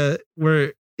kind of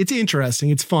were, it's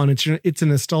interesting. It's fun. It's a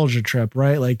nostalgia trip,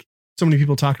 right? Like, so many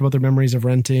people talk about their memories of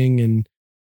renting and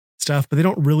stuff, but they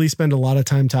don't really spend a lot of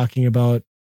time talking about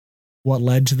what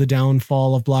led to the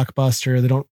downfall of Blockbuster. They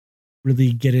don't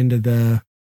really get into the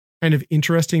kind of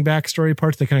interesting backstory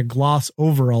parts. They kind of gloss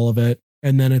over all of it.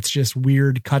 And then it's just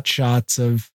weird cut shots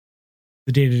of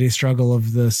the day-to-day struggle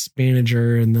of this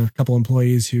manager and the couple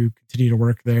employees who continue to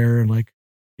work there, and like,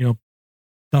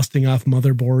 dusting off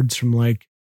motherboards from like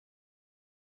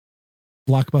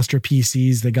Blockbuster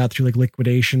PCs that got through like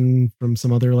liquidation from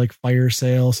some other like fire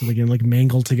sale. So they can like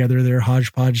mangle together their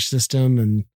hodgepodge system.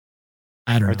 And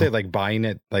I don't know. Aren't they like buying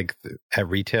it like at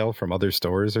retail from other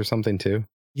stores or something too?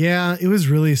 Yeah, it was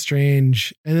really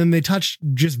strange. And then they touched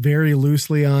just very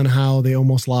loosely on how they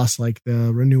almost lost like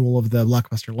the renewal of the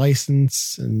Blockbuster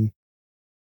license. And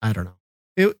I don't know.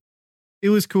 It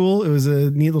was cool. It was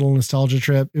a neat little nostalgia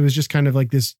trip. It was just kind of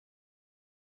like this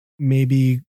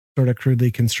maybe sort of crudely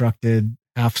constructed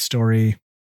half story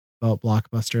about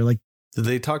Blockbuster. Like, did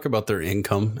they talk about their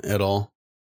income at all?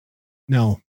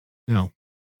 No.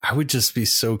 I would just be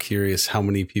so curious how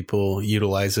many people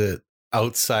utilize it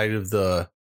outside of the,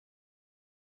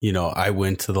 I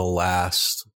went to the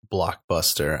last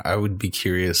Blockbuster. I would be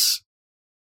curious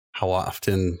how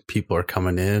often people are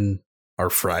coming in. Are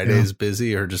Fridays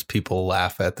busy, or just people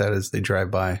laugh at that as they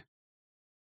drive by?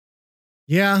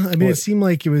 Yeah, I mean, it seemed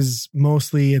like it was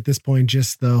mostly at this point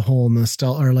just the whole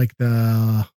nostalgia, or like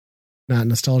the, not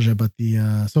nostalgia, but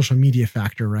the social media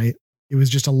factor, right? It was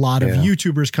just a lot of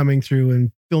YouTubers coming through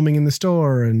and filming in the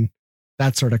store and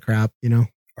that sort of crap,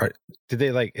 Did they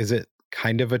like, is it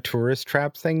kind of a tourist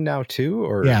trap thing now too?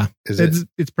 Or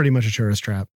it's pretty much a tourist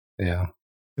trap. Yeah.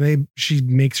 She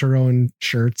makes her own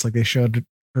shirts. Like, they showed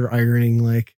her ironing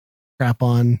like crap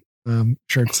on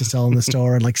shirts to sell in the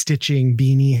store, and like stitching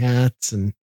beanie hats,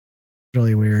 and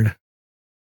really weird.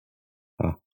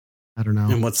 Huh. I don't know.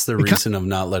 And what's the reason of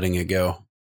not letting it go?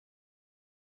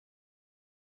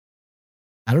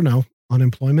 I don't know.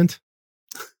 Unemployment.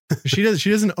 She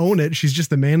doesn't own it. She's just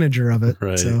the manager of it.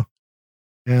 Right. So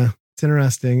yeah, it's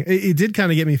interesting. It did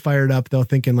kind of get me fired up though,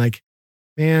 thinking like,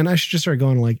 man, I should just start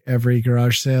going to like every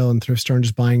garage sale and thrift store and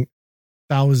just buying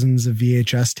thousands of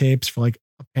VHS tapes for like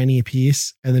a penny a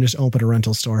piece, and then just open a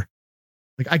rental store.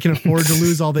 Like, I can afford to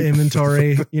lose all the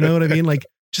inventory. You know what I mean? Like,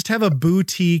 just have a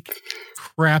boutique,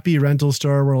 crappy rental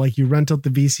store where like you rent out the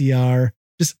VCR.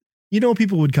 Just,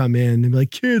 people would come in and be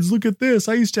like, kids, look at this.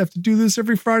 I used to have to do this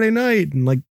every Friday night, and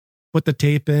like put the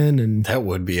tape in. And that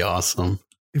would be awesome.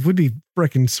 It would be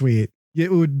freaking sweet.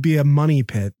 It would be a money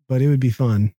pit, but it would be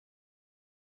fun.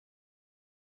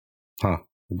 Huh.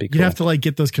 You'd have to like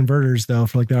get those converters though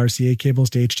for like the RCA cables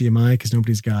to HDMI because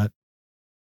nobody's got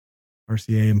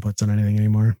RCA inputs on anything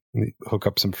anymore. Hook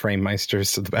up some frame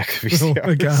meisters to the back of VCRs. Oh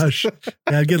my gosh.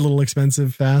 Yeah, it'd get a little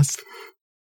expensive fast.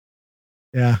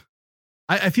 Yeah.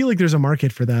 I feel like there's a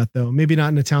market for that though. Maybe not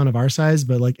in a town of our size,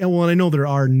 but like, well, I know there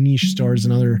are niche stores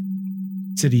in other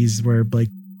cities where like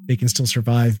they can still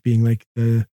survive being like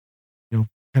the, you know,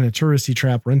 kind of touristy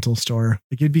trap rental store.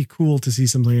 Like it'd be cool to see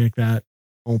something like that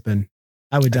open.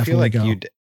 I would definitely go.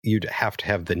 You'd have to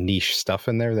have the niche stuff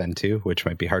in there then too, which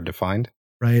might be hard to find.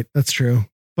 Right. That's true.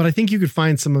 But I think you could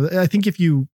find some of it. I think if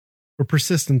you were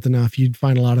persistent enough, you'd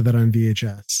find a lot of it on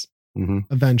VHS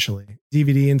eventually.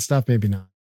 DVD and stuff, maybe not.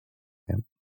 Yeah.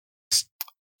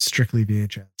 Strictly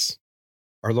VHS.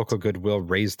 Our local Goodwill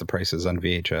raised the prices on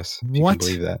VHS. What? You can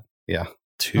believe that? Yeah.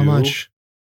 How much?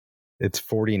 It's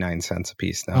 49 cents a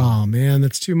piece now. Oh man,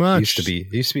 that's too much. It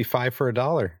used to be $5 for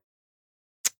 $1.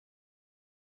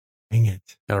 Dang it.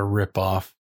 Got a rip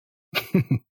off.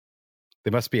 They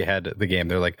must be ahead of the game.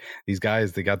 They're like, these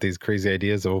guys, they got these crazy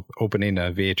ideas of opening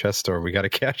a VHS store. We got to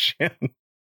cash in.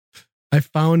 I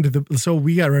found so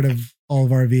we got rid of all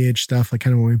of our VH stuff, like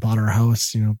kind of when we bought our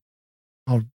house, you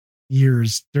know,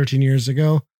 13 years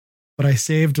ago. But I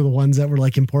saved the ones that were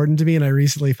like important to me. And I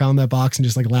recently found that box and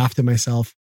just like laughed at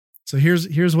myself. So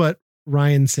here's what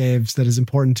Ryan saves that is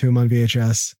important to him on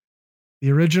VHS.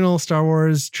 The original Star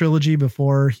Wars trilogy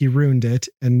before he ruined it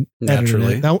and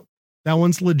naturally edited it. That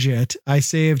one's legit. I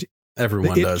saved.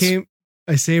 Everyone does.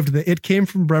 I saved the It Came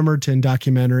from Bremerton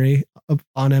documentary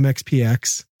on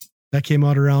MXPX. That came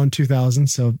out around 2000,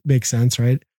 so makes sense,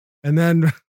 right? And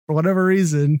then for whatever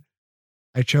reason,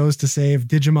 I chose to save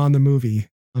Digimon the movie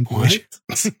on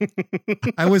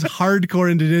VHS. I was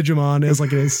hardcore into Digimon as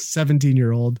like a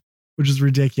 17-year-old, which is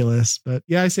ridiculous. But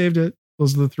yeah, I saved it.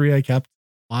 Those are the three I kept.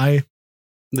 Why?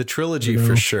 The trilogy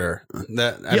for sure.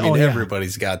 That I mean,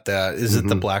 everybody's got that. Is it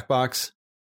the black box?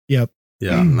 Yep.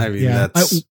 Yeah. I mean,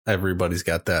 that's everybody's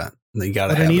got that. They got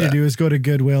to. What I need to do is go to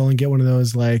Goodwill and get one of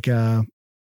those like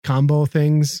combo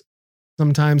things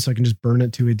sometimes, so I can just burn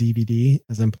it to a DVD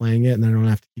as I'm playing it, and then I don't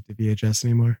have to keep the VHS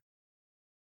anymore.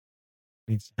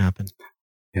 It needs to happen.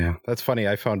 Yeah, that's funny.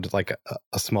 I found like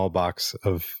a small box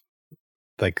of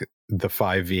like the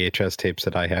 5 VHS tapes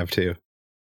that I have too,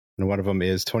 and one of them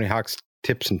is Tony Hawk's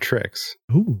Tips and Tricks.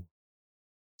 Ooh.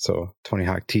 So Tony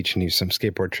Hawk teaching you some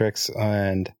skateboard tricks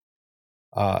and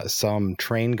some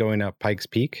train going up Pikes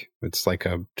Peak. It's like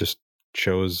just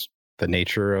shows the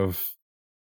nature of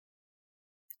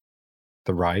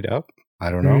the ride up.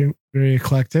 I don't know. Very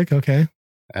eclectic. Okay.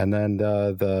 And then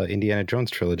the Indiana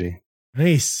Jones trilogy.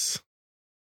 Nice.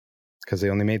 Because they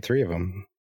only made 3 of them.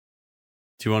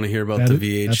 Do you want to hear about the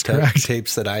VH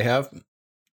tapes that I have?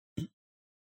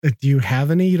 Do you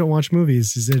have any? You don't watch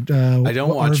movies? Is it? I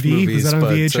don't watch movies. Is that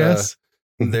on VHS?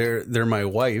 They're my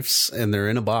wife's, and they're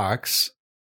in a box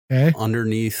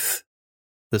underneath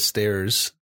the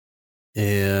stairs.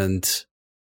 And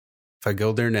if I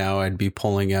go there now, I'd be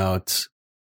pulling out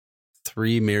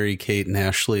 3 Mary Kate and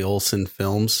Ashley Olsen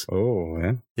films. Oh,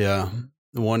 yeah. Yeah.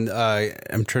 The one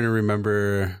I'm trying to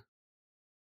remember.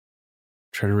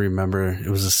 It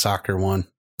was a soccer one.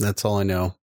 That's all I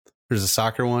know. There's a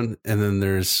soccer one, and then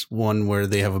there's one where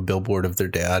they have a billboard of their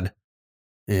dad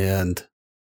and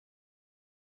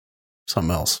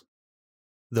something else.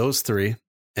 Those 3.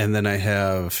 And then I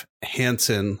have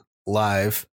Hanson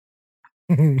Live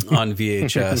on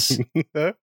VHS.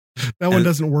 That one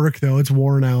doesn't work, though. It's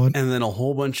worn out. And then a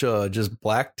whole bunch of just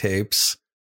black tapes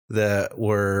that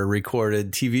were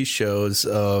recorded TV shows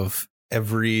of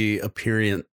every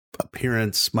appearance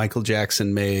Michael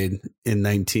Jackson made in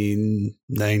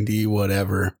 1990,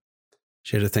 whatever.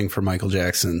 She had a thing for Michael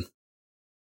Jackson.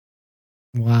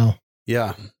 Wow.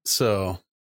 Yeah. So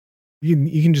you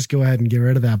can just go ahead and get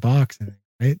rid of that box,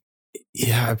 right?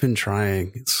 Yeah, I've been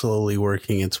trying. It's slowly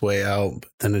working its way out,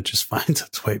 but then it just finds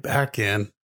its way back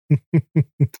in.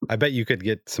 I bet you could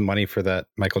get some money for that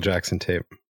Michael Jackson tape.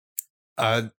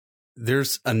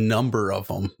 There's a number of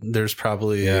them. There's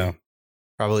probably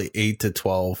 8 to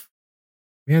 12.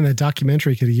 Man, that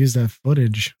documentary could have used that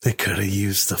footage. They could have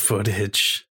used the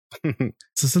footage.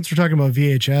 So since we're talking about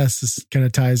VHS, this kind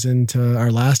of ties into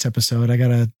our last episode. I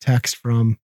got a text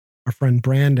from our friend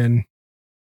Brandon,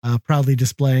 proudly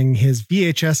displaying his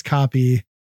VHS copy,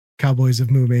 Cowboys of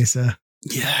Moo Mesa.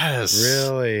 Yes.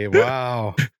 Really?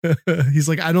 Wow. He's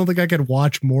like, I don't think I could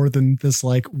watch more than this,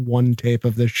 like, one tape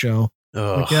of this show.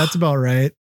 Like, yeah, that's about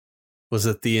right. Was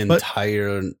it the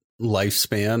entire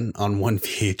lifespan on one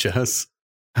VHS?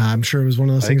 I'm sure it was one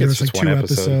of those things. There was like 2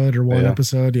 episode or 1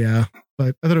 episode. Yeah.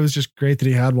 But I thought it was just great that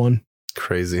he had one.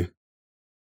 Crazy.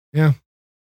 Yeah.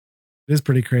 It is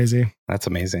pretty crazy. That's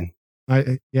amazing.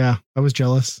 I was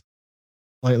jealous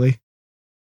slightly.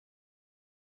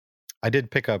 I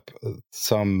did pick up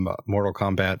some Mortal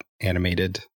Kombat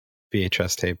animated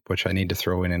VHS tape, which I need to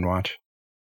throw in and watch.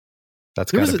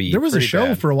 That's got to be. There was a show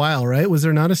bad. for a while, right? Was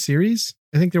there not a series?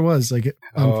 I think there was, like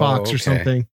on Fox or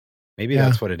something. Maybe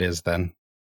that's what it is then.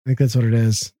 I think that's what it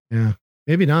is. Yeah.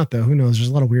 Maybe not, though. Who knows? There's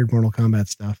a lot of weird Mortal Kombat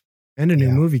stuff and a new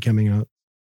movie coming out.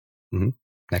 Mm-hmm.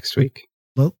 Next week.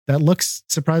 Well, that looks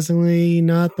surprisingly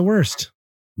not the worst.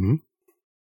 Mm-hmm.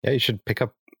 Yeah, you should pick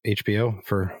up HBO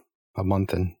for a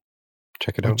month and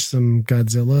check it out. Watch some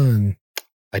Godzilla. And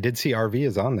I did see RV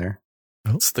is on there.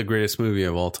 Oh. It's the greatest movie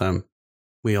of all time.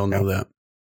 We all know that.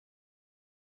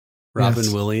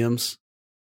 Robin Williams.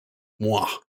 Mwah.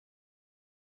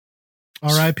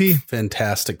 R.I.P.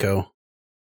 Fantastico.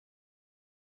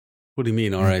 What do you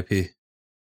mean R.I.P.?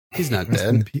 He's not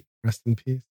dead. Rest in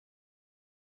peace.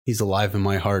 He's alive in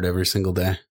my heart every single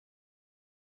day.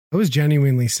 I was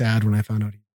genuinely sad when I found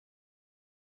out. It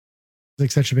was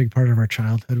like such a big part of our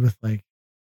childhood with like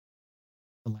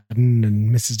Aladdin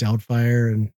and Mrs.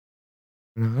 Doubtfire. And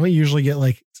I don't usually get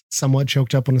like somewhat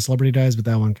choked up when a celebrity dies, but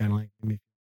that one kind of like made me.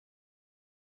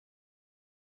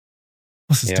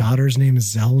 Plus his daughter's name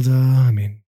is Zelda. I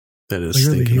mean, that is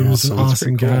clearly he was an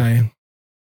awesome guy.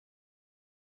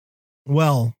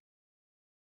 Well,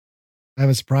 I have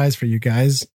a surprise for you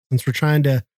guys. Since we're trying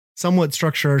to somewhat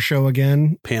structure our show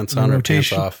again. Pants on or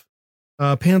pants off?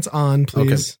 Pants on,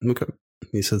 please. Okay.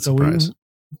 He said surprise. So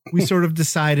we sort of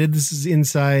decided, this is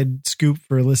inside scoop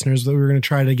for listeners, that we were going to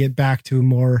try to get back to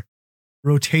more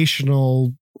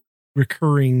rotational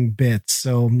recurring bits.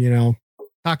 So,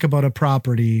 talk about a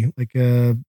property like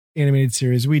a animated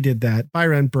series. We did that. Buy,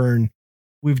 rent, burn.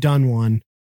 We've done one.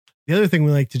 The other thing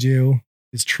we like to do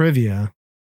is trivia.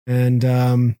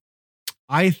 And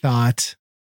I thought,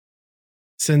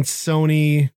 since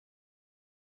Sony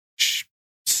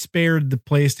spared the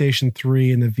PlayStation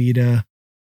 3 and the Vita,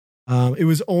 it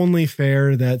was only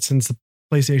fair that since the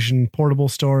PlayStation Portable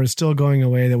Store is still going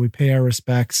away, that we pay our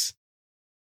respects.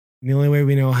 And the only way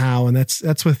we know how, and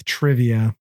that's with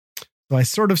trivia. So I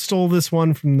sort of stole this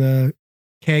one from the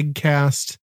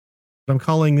Kegcast, but I'm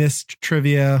calling this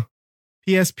trivia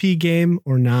PSP game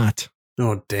or not.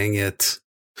 Oh, dang it.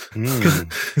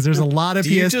 Because there's a lot of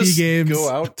PSP games. Go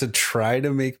out to try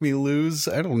to make me lose.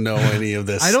 I don't know any of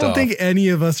this. I don't think any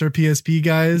of us are PSP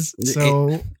guys.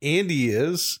 So Andy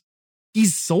is.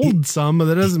 He's sold some, but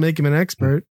that doesn't make him an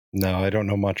expert. No, I don't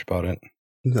know much about it.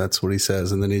 That's what he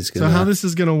says, and then he's gonna. So how this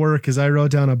is gonna work is I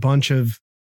wrote down a bunch of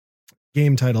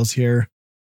game titles here,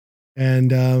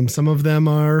 and some of them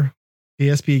are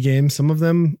PSP games, some of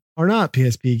them are not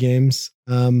PSP games.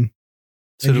 So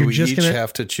do we each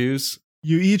have to choose?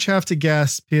 You each have to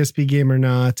guess PSP game or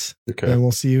not. Okay. And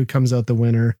we'll see who comes out the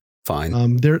winner.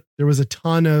 Fine. There was a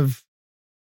ton of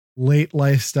late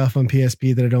life stuff on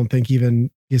PSP that I don't think even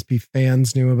PSP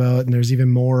fans knew about. And there's even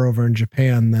more over in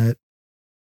Japan that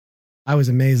I was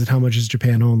amazed at how much is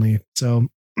Japan only. So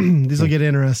these will get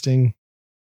interesting.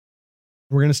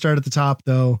 We're going to start at the top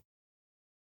though.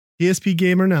 PSP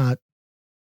game or not.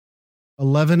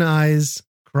 11 Eyes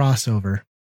crossover.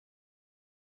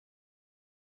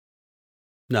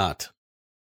 Not.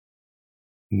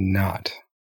 Is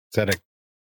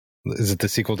it the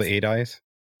sequel to 8 Eyes?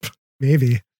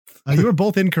 Maybe. You were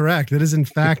both incorrect. It is in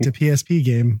fact a PSP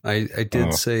game. I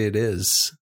did say it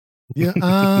is.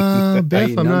 Yeah.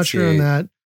 Biff, I'm not sure on that.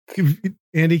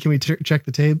 Andy, can we check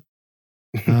the tape?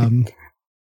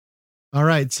 All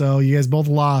right. So you guys both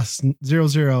lost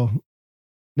 0-0.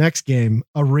 Next game,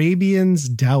 Arabian's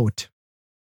Doubt.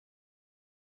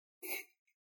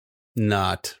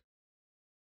 Not.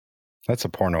 That's a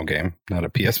porno game, not a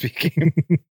PSP game.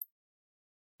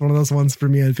 One of those ones for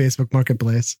me on Facebook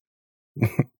Marketplace.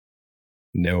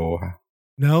 No,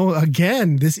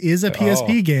 again, this is a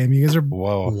PSP game. You guys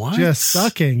are just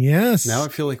sucking. Yes. Now I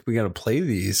feel like we got to play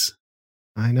these.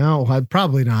 I know. I'd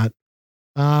probably not.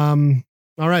 All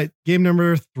right. Game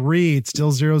number 3. It's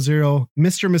still 0-0.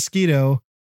 Mr. Mosquito,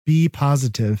 be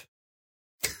positive.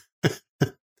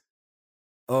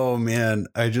 Oh man,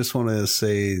 I just want to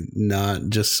say not,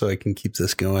 just so I can keep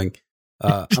this going.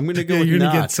 I'm going to go with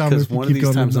not, because one of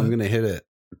these times I'm going to hit it.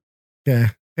 Okay.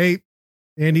 Hey,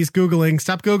 Andy's Googling.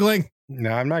 Stop Googling.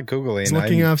 No, I'm not Googling. He's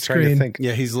looking off screen.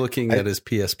 Yeah, he's looking at his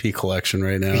PSP collection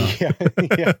right now. Yeah.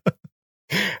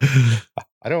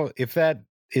 If that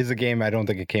is a game, I don't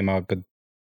think it came out, but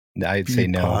I'd say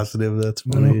no. Positive, that's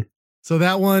funny. No. So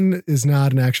that one is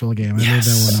not an actual game. I made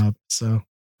that one up. So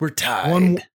we're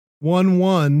tied.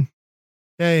 1-1.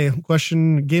 Okay,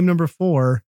 question, game number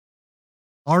 4.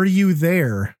 Are you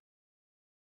there?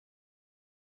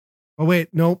 Oh, wait.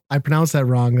 Nope. I pronounced that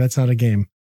wrong. That's not a game.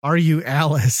 Are You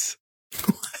Alice?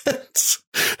 What?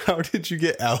 How did you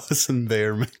get Alice and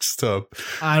Bear mixed up?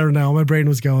 I don't know. My brain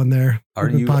was going there. Are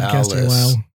You Alice? A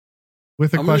while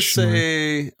with a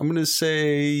question. I'm going to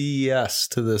say yes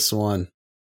to this one.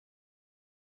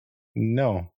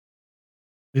 No.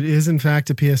 It is, in fact,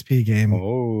 a PSP game.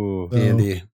 Oh, so,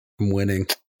 Andy, I'm winning.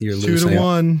 You're losing.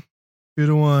 2-1.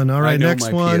 2-1. All right,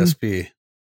 next one. PSP.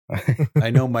 I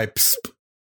know my PSP.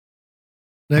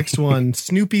 Next one,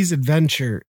 Snoopy's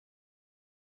Adventure.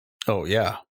 Oh,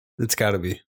 yeah. It's got to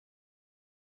be.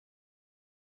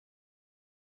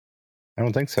 I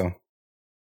don't think so.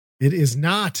 It is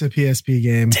not a PSP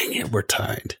game. Dang it, we're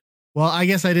tied. Well, I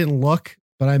guess I didn't look,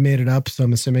 but I made it up, so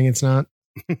I'm assuming it's not.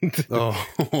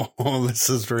 Oh, this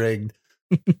is rigged.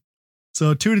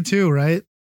 So 2-2, right?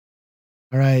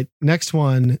 All right. Next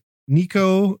one,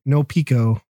 Nico no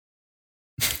Pico.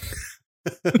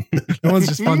 That one's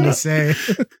just fun to say.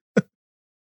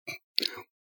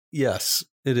 Yes,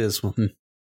 it is one.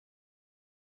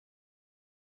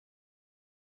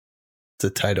 It's a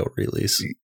title release.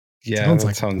 Yeah,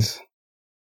 sounds.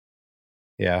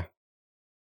 Yeah.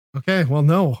 Okay, well,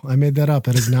 no, I made that up.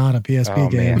 It is not a PSP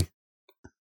game. Man.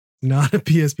 Not a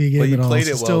PSP game but you at all. Played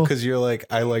it well because you're like,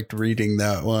 I liked reading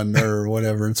that one or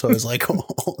whatever. And so I was like,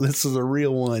 oh, this is a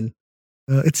real one.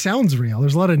 It sounds real.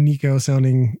 There's a lot of Nico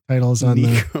sounding titles on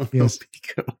the PS.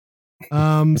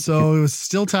 So it was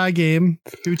still tie game,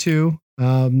 2-2.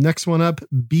 Next one up,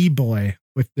 B-Boy.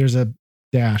 There's a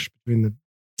dash between the.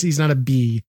 He's not a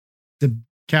B, the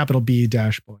capital B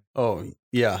dash boy. Oh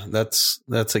yeah, that's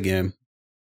a game.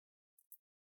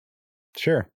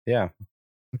 Sure. Yeah.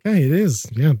 Okay, it is.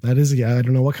 Yeah, that is. I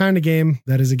don't know what kind of game.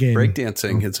 That is a game.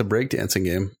 Breakdancing. It's a breakdancing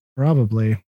game.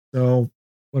 Probably. So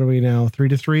what are we now?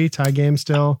 3-3 tie game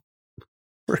still.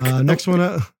 Next one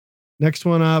up. Next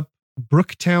one up.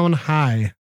 Brooktown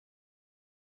High.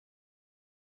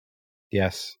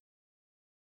 Yes.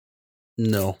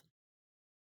 No.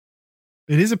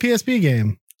 It is a PSP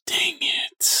game. Dang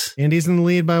it. Andy's in the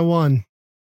lead by 1.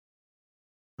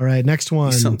 All right, next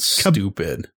one. You sound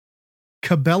stupid.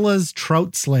 Cabela's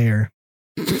Trout Slayer.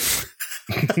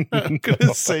 I'm going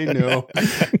to say no.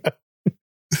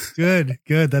 Good.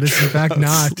 That is in fact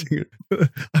not.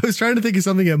 I was trying to think of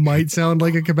something that might sound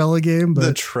like a Cabela game, but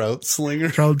the Trout Slinger.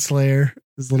 Trout Slayer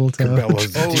is a little tough.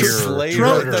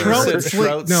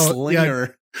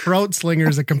 Slinger. Trout Slinger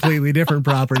is a completely different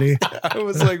property. I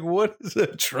was like, what is a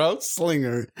Trout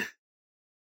Slinger?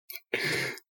 I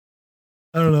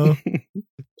don't know.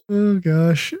 Oh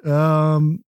gosh.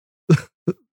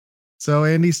 So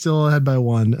Andy's still ahead by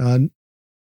 1.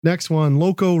 Next one,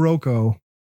 Loco Roco.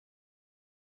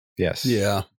 Yes.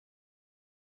 Yeah.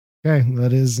 Okay,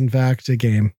 that is in fact a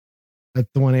game. That's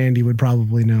the one Andy would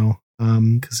probably know.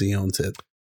 Because he owns it.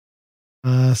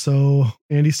 So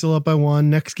Andy's still up by 1.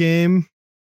 Next game,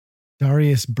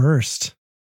 Darius Burst.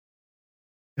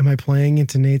 Am I playing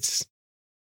into Nate's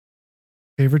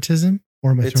favoritism?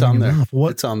 Or am I throwing him off?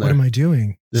 It's on there. What am I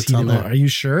doing? It's on there. Are you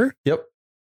sure? Yep.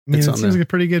 I mean, it seems like a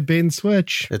pretty good bait and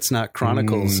switch. It's not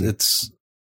Chronicles. It's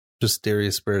just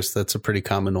Darius Burst. That's a pretty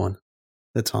common one.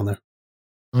 It's on there.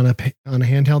 On a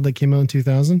handheld that came out in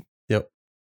 2000? Yep.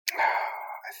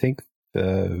 I think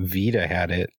the Vita had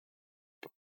it,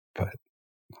 but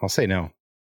I'll say no.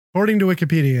 According to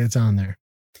Wikipedia, it's on there.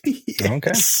 Yes.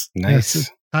 Okay. Nice.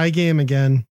 Yes, tie game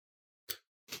again.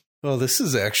 Oh, this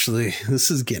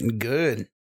is getting good.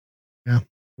 Yeah.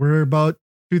 We're about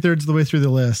 2/3 of the way through the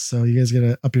list, so you guys got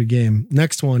to up your game.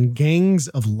 Next one, Gangs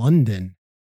of London.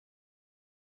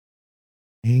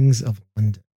 Gangs of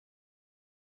London.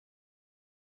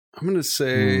 I'm going to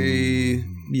say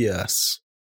yes.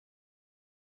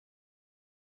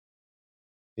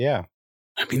 Yeah.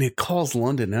 I mean, it calls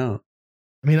London out.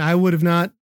 I mean, I would have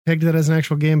not pegged that as an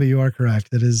actual game, but you are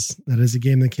correct. That is a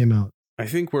game that came out. I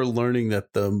think we're learning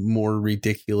that the more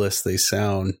ridiculous they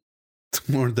sound,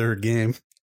 the more their game.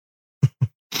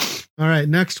 All right,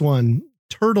 next one,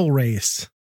 Turtle Race.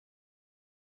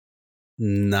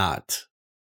 Not.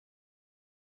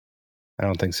 I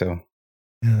don't think so.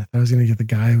 Yeah, I was going to get the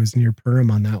guy who was near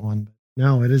Perm on that one. But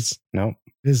no, it is. No,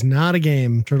 it is not a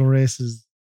game. Turtle Race is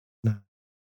not.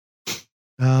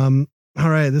 All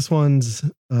right, this one's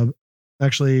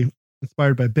actually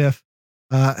inspired by Biff.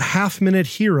 Half Minute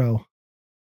Hero.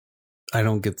 I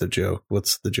don't get the joke.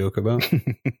 What's the joke about?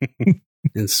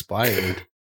 Inspired.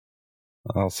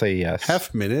 I'll say yes.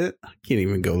 Half minute? I can't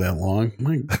even go that long.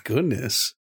 My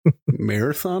goodness.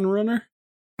 Marathon runner?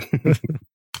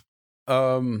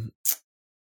 I'm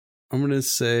going to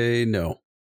say no.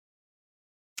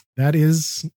 That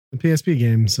is the PSP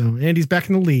game. So Andy's back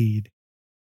in the lead.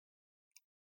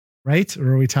 right?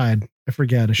 Or are we tied? I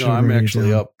forget. I should. No, I'm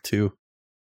actually up too.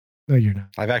 No, you're not.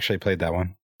 I've actually played that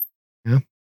one. Yeah.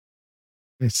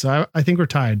 Okay, so I think we're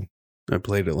tied. I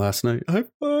played it last night. High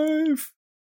five.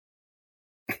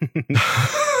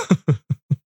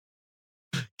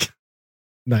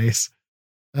 Nice.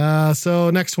 So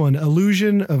next one,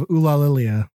 Illusion of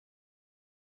Eulalia.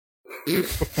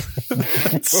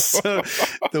 So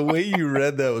the way you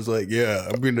read that was like, yeah,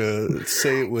 I'm gonna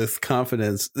say it with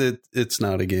confidence. It's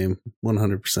not a game.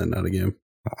 100% not a game.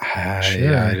 Sure.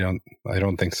 Yeah, I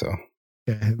don't think so.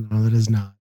 Okay, no, that is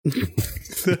not.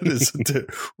 That is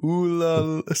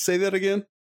say that again.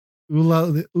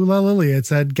 Eulalia. It's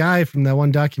that guy from that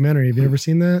one documentary. Have you ever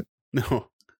seen that? No.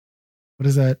 What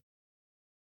is that?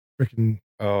 Freaking.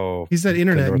 Oh, he's that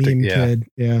internet meme kid.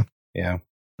 Yeah. Yeah.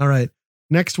 All right.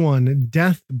 Next one,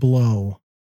 Death Blow.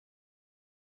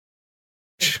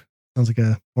 Sounds like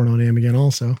a porno name again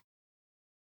also.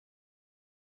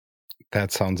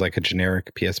 That sounds like a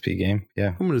generic PSP game.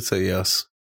 Yeah. I'm going to say yes.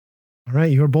 All right.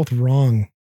 You are both wrong.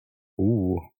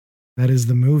 Ooh. That is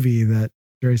the movie that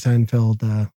Jerry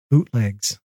Seinfeld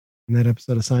bootlegs in that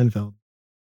episode of Seinfeld.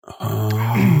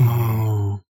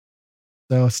 Oh.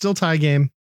 So still tie game.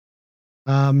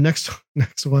 Next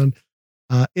one.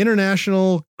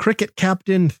 International Cricket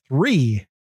Captain 3.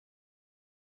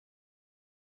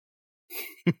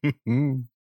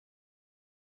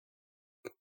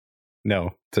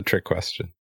 No, it's a trick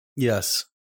question. Yes.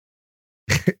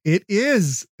 It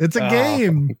is. It's a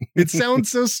game. It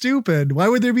sounds so stupid. Why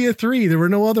would there be a 3? There were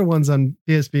no other ones on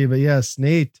PSP, but yes,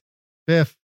 Nate,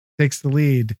 Biff takes the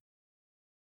lead.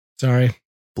 Sorry.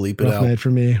 Bleep it rough out. Night for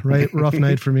me, right? Rough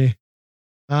night for me.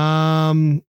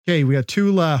 Okay, we got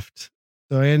 2 left.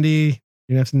 So Andy,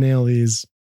 you have to nail these.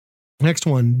 Next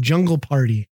one, Jungle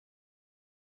Party.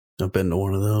 I've been to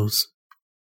one of those.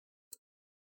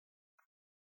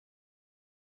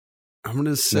 I'm going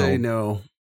to say no.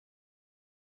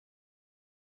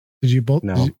 Did you both?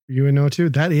 No. You would know too?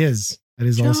 That is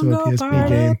also a PSP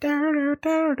game.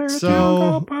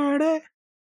 So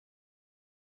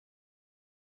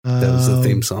that was the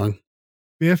theme song.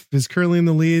 Biff is currently in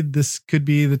the lead. This could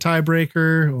be the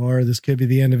tiebreaker, or this could be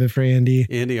the end of it for Andy.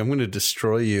 Andy, I'm going to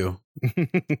destroy you.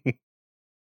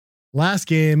 Last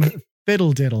game,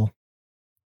 Fiddle Diddle.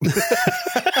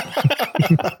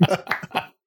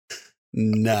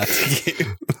 Not a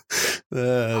game.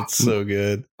 That's so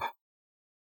good.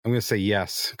 I'm going to say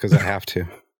yes, because I have to.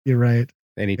 You're right.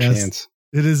 Any chance.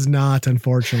 It is not,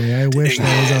 unfortunately. I wish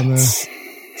that was on the...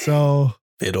 So...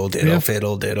 Fiddle diddle,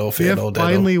 fiddle diddle, fiddle diddle.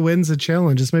 Finally wins a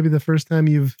challenge. This may be the first time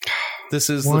you've... This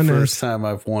is the first time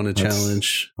I've won a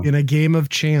challenge. In a game of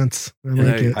chance. I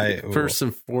like it. I first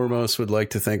and foremost would like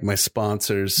to thank my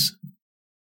sponsors.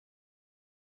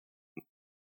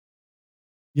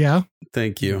 Yeah.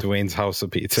 Thank you. Dwayne's House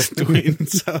of Pizza.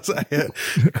 Dwayne's House. I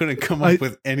couldn't come up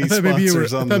with any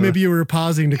sponsors on I thought maybe you were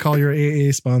pausing to call your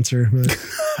AA sponsor. But,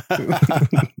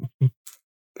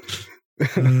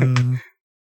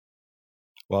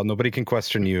 well, nobody can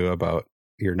question you about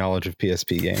your knowledge of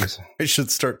PSP games. I should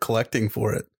start collecting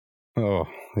for it. Oh,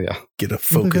 yeah. Get a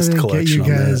focused collection on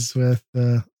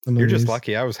that. You're just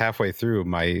lucky. I was halfway through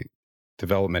my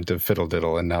development of Fiddle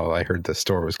Diddle, and now I heard the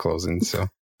store was closing, so...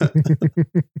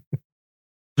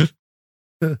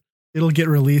 It'll get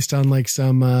released on like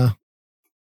some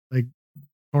like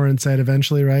torrent site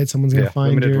eventually, right? Someone's gonna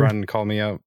find limited run. Call me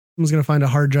out. Someone's gonna find a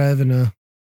hard drive in a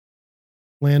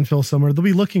landfill somewhere. They'll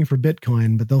be looking for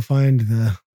Bitcoin, but they'll find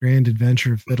the grand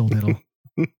adventure of Fiddle Diddle,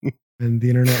 and the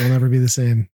internet will never be the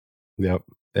same. Yep.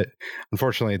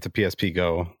 Unfortunately, it's a PSP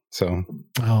Go. So.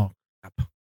 Oh. Crap.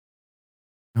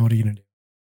 Now what are you gonna do?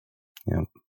 Yeah.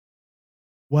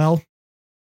 Well,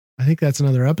 I think that's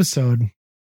another episode.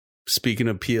 Speaking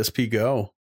of PSP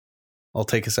Go, I'll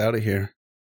take us out of here.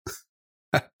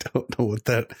 I don't know what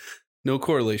that... No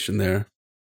correlation there.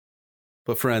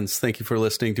 But friends, thank you for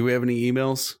listening. Do we have any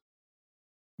emails?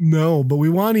 No, but we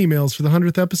want emails for the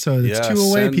 100th episode. It's 2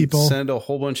 away, people. Send a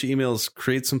whole bunch of emails.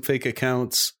 Create some fake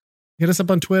accounts. Hit us up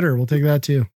on Twitter. We'll take that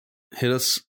too. Hit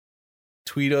us.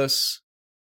 Tweet us.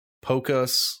 Poke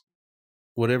us.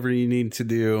 Whatever you need to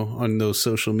do on those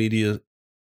social media.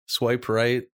 Swipe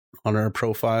right on our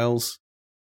profiles.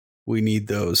 We need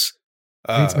those.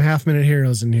 Need some half-minute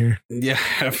heroes in here. Yeah,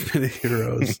 half-minute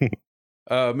heroes.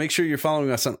 Make sure you're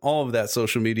following us on all of that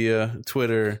social media,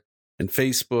 Twitter and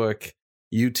Facebook,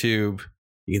 YouTube.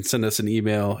 You can send us an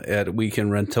email at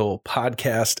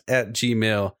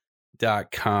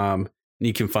weekendrentalpodcast@gmail.com. And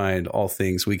you can find all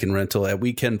things Weekend Rental at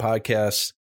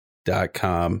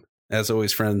weekendpodcast.com. As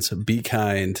always, friends, be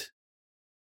kind.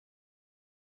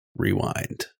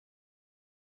 Rewind.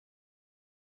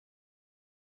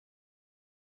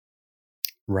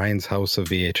 Ryan's House of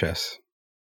VHS.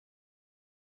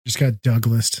 Just got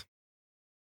Douglas.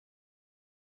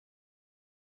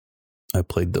 I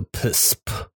played the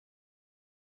PISP.